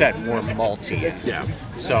you said, more malty. Yeah.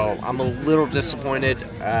 So I'm a little disappointed.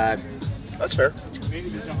 That's fair.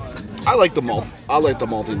 I like the malt. I like the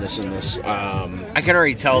maltiness in this. I can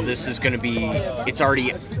already tell this is going to be. It's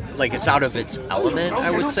already like it's out of its element.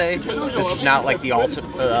 I would say this is not like the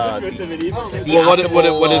ultimate. What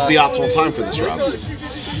is the optimal time for this, Rob?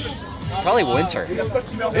 Probably winter.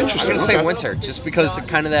 Interesting. I'm gonna say winter, just because of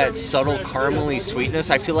kind of that subtle caramely sweetness.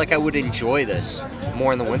 I feel like I would enjoy this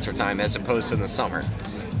more in the winter time as opposed to in the summer.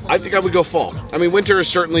 I think I would go fall. I mean, winter is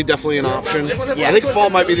certainly definitely an option. Yeah. I think fall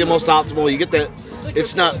might be the most optimal. You get that.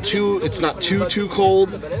 It's not too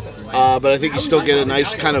cold, but I think you still get a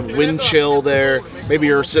nice kind of wind chill there. Maybe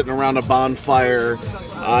you're sitting around a bonfire.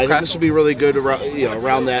 I think this would be really good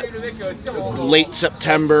around that late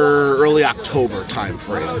September, early October time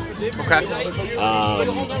frame. Okay. I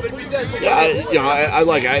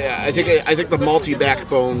like it. I think the malty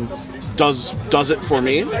backbone does it for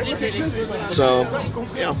me. So,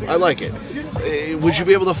 yeah, I like it. Would you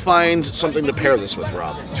be able to find something to pair this with,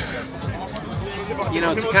 Rob?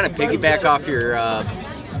 To kind of piggyback off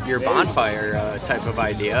your bonfire type of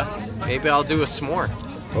idea, maybe I'll do a s'more.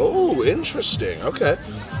 Oh, interesting. Okay.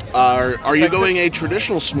 Are you going a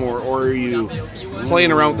traditional s'more, or are you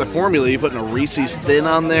playing around with the formula? You putting a Reese's Thin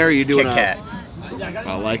on there? Are you doing Kit Kat.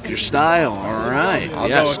 I like your style. All right. I'll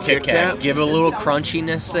go with Kit Kat. Give it a little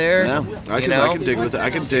crunchiness there. Yeah, I can dig with it.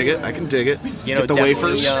 I can dig it. Get the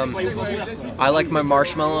wafers. I like my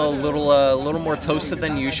marshmallow a little more toasted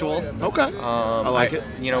than usual. Okay. I like it.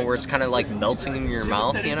 Where it's kind of like melting in your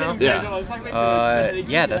mouth.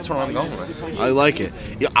 Yeah. That's what I'm going with. I like it.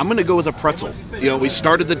 Yeah, I'm gonna go with a pretzel. We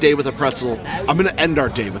started the day with a pretzel. I'm gonna end our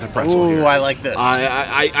day with a pretzel. Ooh, here. I like this.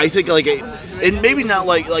 I think and maybe not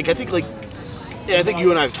like I think like. Yeah, I think you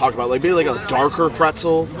and I have talked about maybe like a darker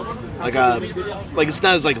pretzel, like it's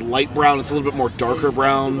not as like light brown. It's a little bit more darker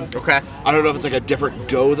brown. Okay. I don't know if it's like a different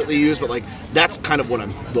dough that they use, but like that's kind of what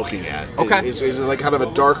I'm looking at. Okay. Is like kind of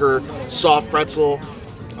a darker, soft pretzel.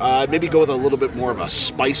 Maybe go with a little bit more of a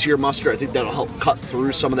spicier mustard. I think that'll help cut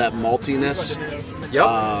through some of that maltiness. Yep.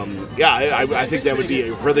 I think that would be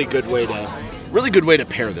a really good way to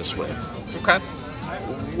pair this with. Okay.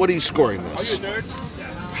 What are you scoring this?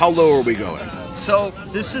 How low are we going? So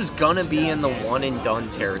this is gonna be in the one and done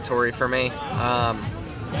territory for me.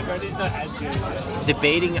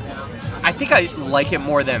 Debating, I think I like it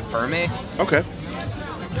more than Ferme. Okay.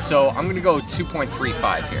 So I'm gonna go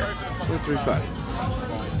 2.35 here. 2.35.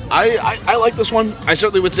 I like this one. I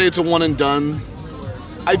certainly would say it's a one and done.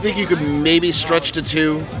 I think you could maybe stretch to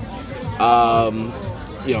 2.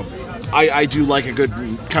 I do like a good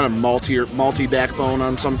kind of malty backbone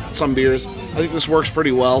on some beers. I think this works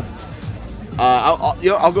pretty well.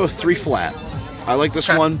 I'll go 3 flat. I like this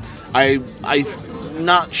one. I'm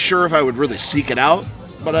not sure if I would really seek it out,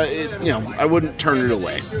 but I wouldn't turn it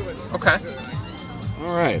away. Okay.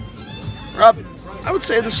 All right, Rob. I would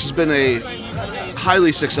say this has been a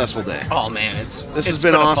highly successful day. Oh man, this has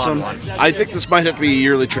been awesome. A fun one. I think this might have to be a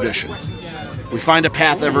yearly tradition. We find a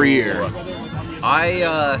path every year.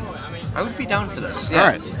 I would be down for this. Yeah. All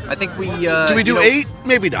right. I think we. Do we do 8?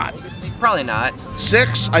 Maybe not. Probably not.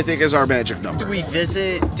 6, I think, is our magic number. Do we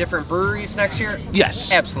visit different breweries next year?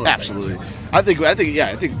 Yes. Absolutely. I think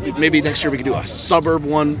maybe next year we can do a suburb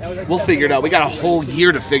one. We'll figure it out. We got a whole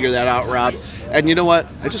year to figure that out, Rob. And you know what?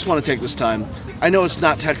 I just want to take this time. I know it's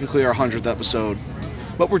not technically our 100th episode,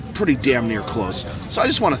 but we're pretty damn near close. So I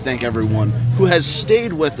just want to thank everyone who has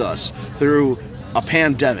stayed with us through a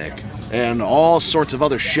pandemic and all sorts of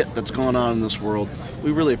other shit that's going on in this world.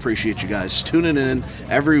 We really appreciate you guys tuning in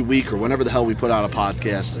every week or whenever the hell we put out a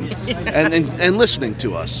podcast and listening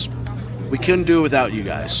to us. We couldn't do it without you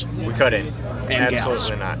guys. We couldn't. And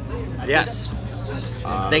absolutely gals. Not. Yes.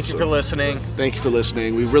 Thank you for listening. Thank you for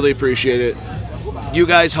listening. We really appreciate it. You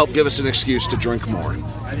guys help give us an excuse to drink more.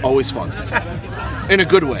 Always fun. In a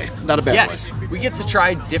good way, not a bad way. Yes. We get to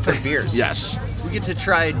try different beers. Yes. We get to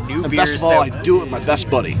try new And beers. best of all, I do it with my best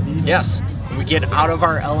buddy. Yes. We get out of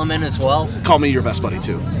our element as well. Call me your best buddy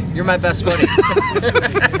too. You're my best buddy.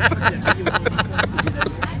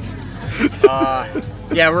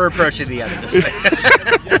 Yeah, we're approaching the end of this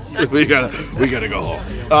thing. we gotta go home.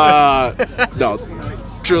 No,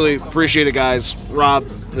 truly appreciate it, guys. Rob,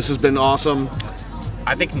 this has been awesome.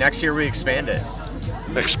 I think next year we expand it.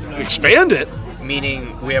 Expand it?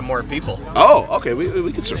 Meaning we have more people. Oh, okay.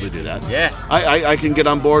 We can certainly do that. Yeah. I can get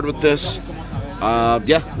on board with this.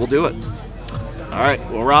 Yeah, we'll do it. All right.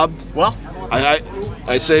 Well, Rob, Well,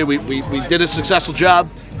 I say we did a successful job.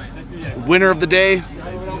 Winner of the day,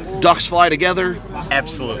 ducks fly together.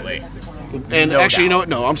 absolutely. And No actually, you know doubt. what?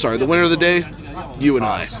 No, I'm sorry. The winner of the day, you and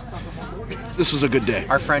Us. I. This was a good day.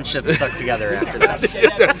 Our friendship stuck together after this.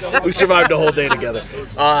 We survived the whole day together.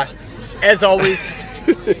 As always,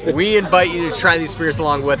 we invite you to try these beers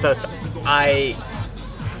along with us. I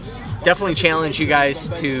definitely challenge you guys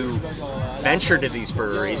to venture to these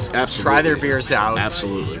breweries. Absolutely. Try their beers out.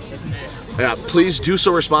 Absolutely. Yeah, please do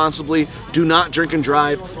so responsibly. Do not drink and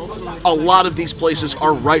drive. A lot of these places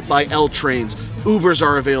are right by L trains. Ubers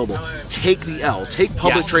are available. Take the L. Take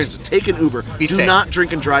public Yes. transit. Take an Uber. Be do safe. not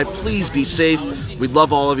drink and drive. Please be safe. We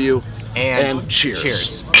love all of you. And cheers.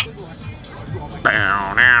 Cheers.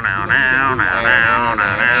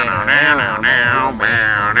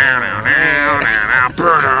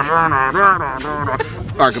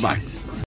 All right, goodbye.